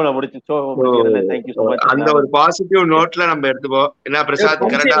look at it. அந்த ஒரு பாசிட்டிவ் நோட்ல நம்ம எடுத்துப்போம். என்ன பிரசாத்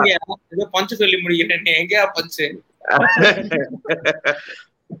கரெக்டா ஏதோ பஞ்ச் சொல்லி முடிக்கிறேன், எங்கயா பஞ்ச்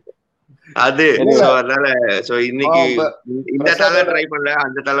அது. சோ அதனால சோ இன்னைக்கு இந்த தலை ட்ரை பண்ணல,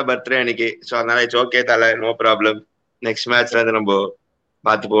 அந்த தலை பர்த்டே அன்னைக்கு. சோ அதனால it's okay Thala, no problem. Next மேட்ச்ல இருந்து நம்ம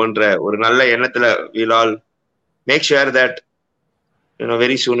பார்த்து போன்ற ஒரு நல்ல எண்ணத்துல we'll all make sure that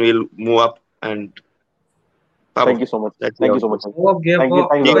very soon we'll move up and thank you so much. Thank you so much.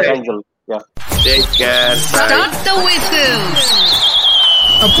 Thank you. Yeah. Take care. Start the whistle.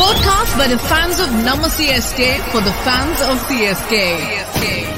 A podcast by the fans of Nama CSK for the fans of CSK.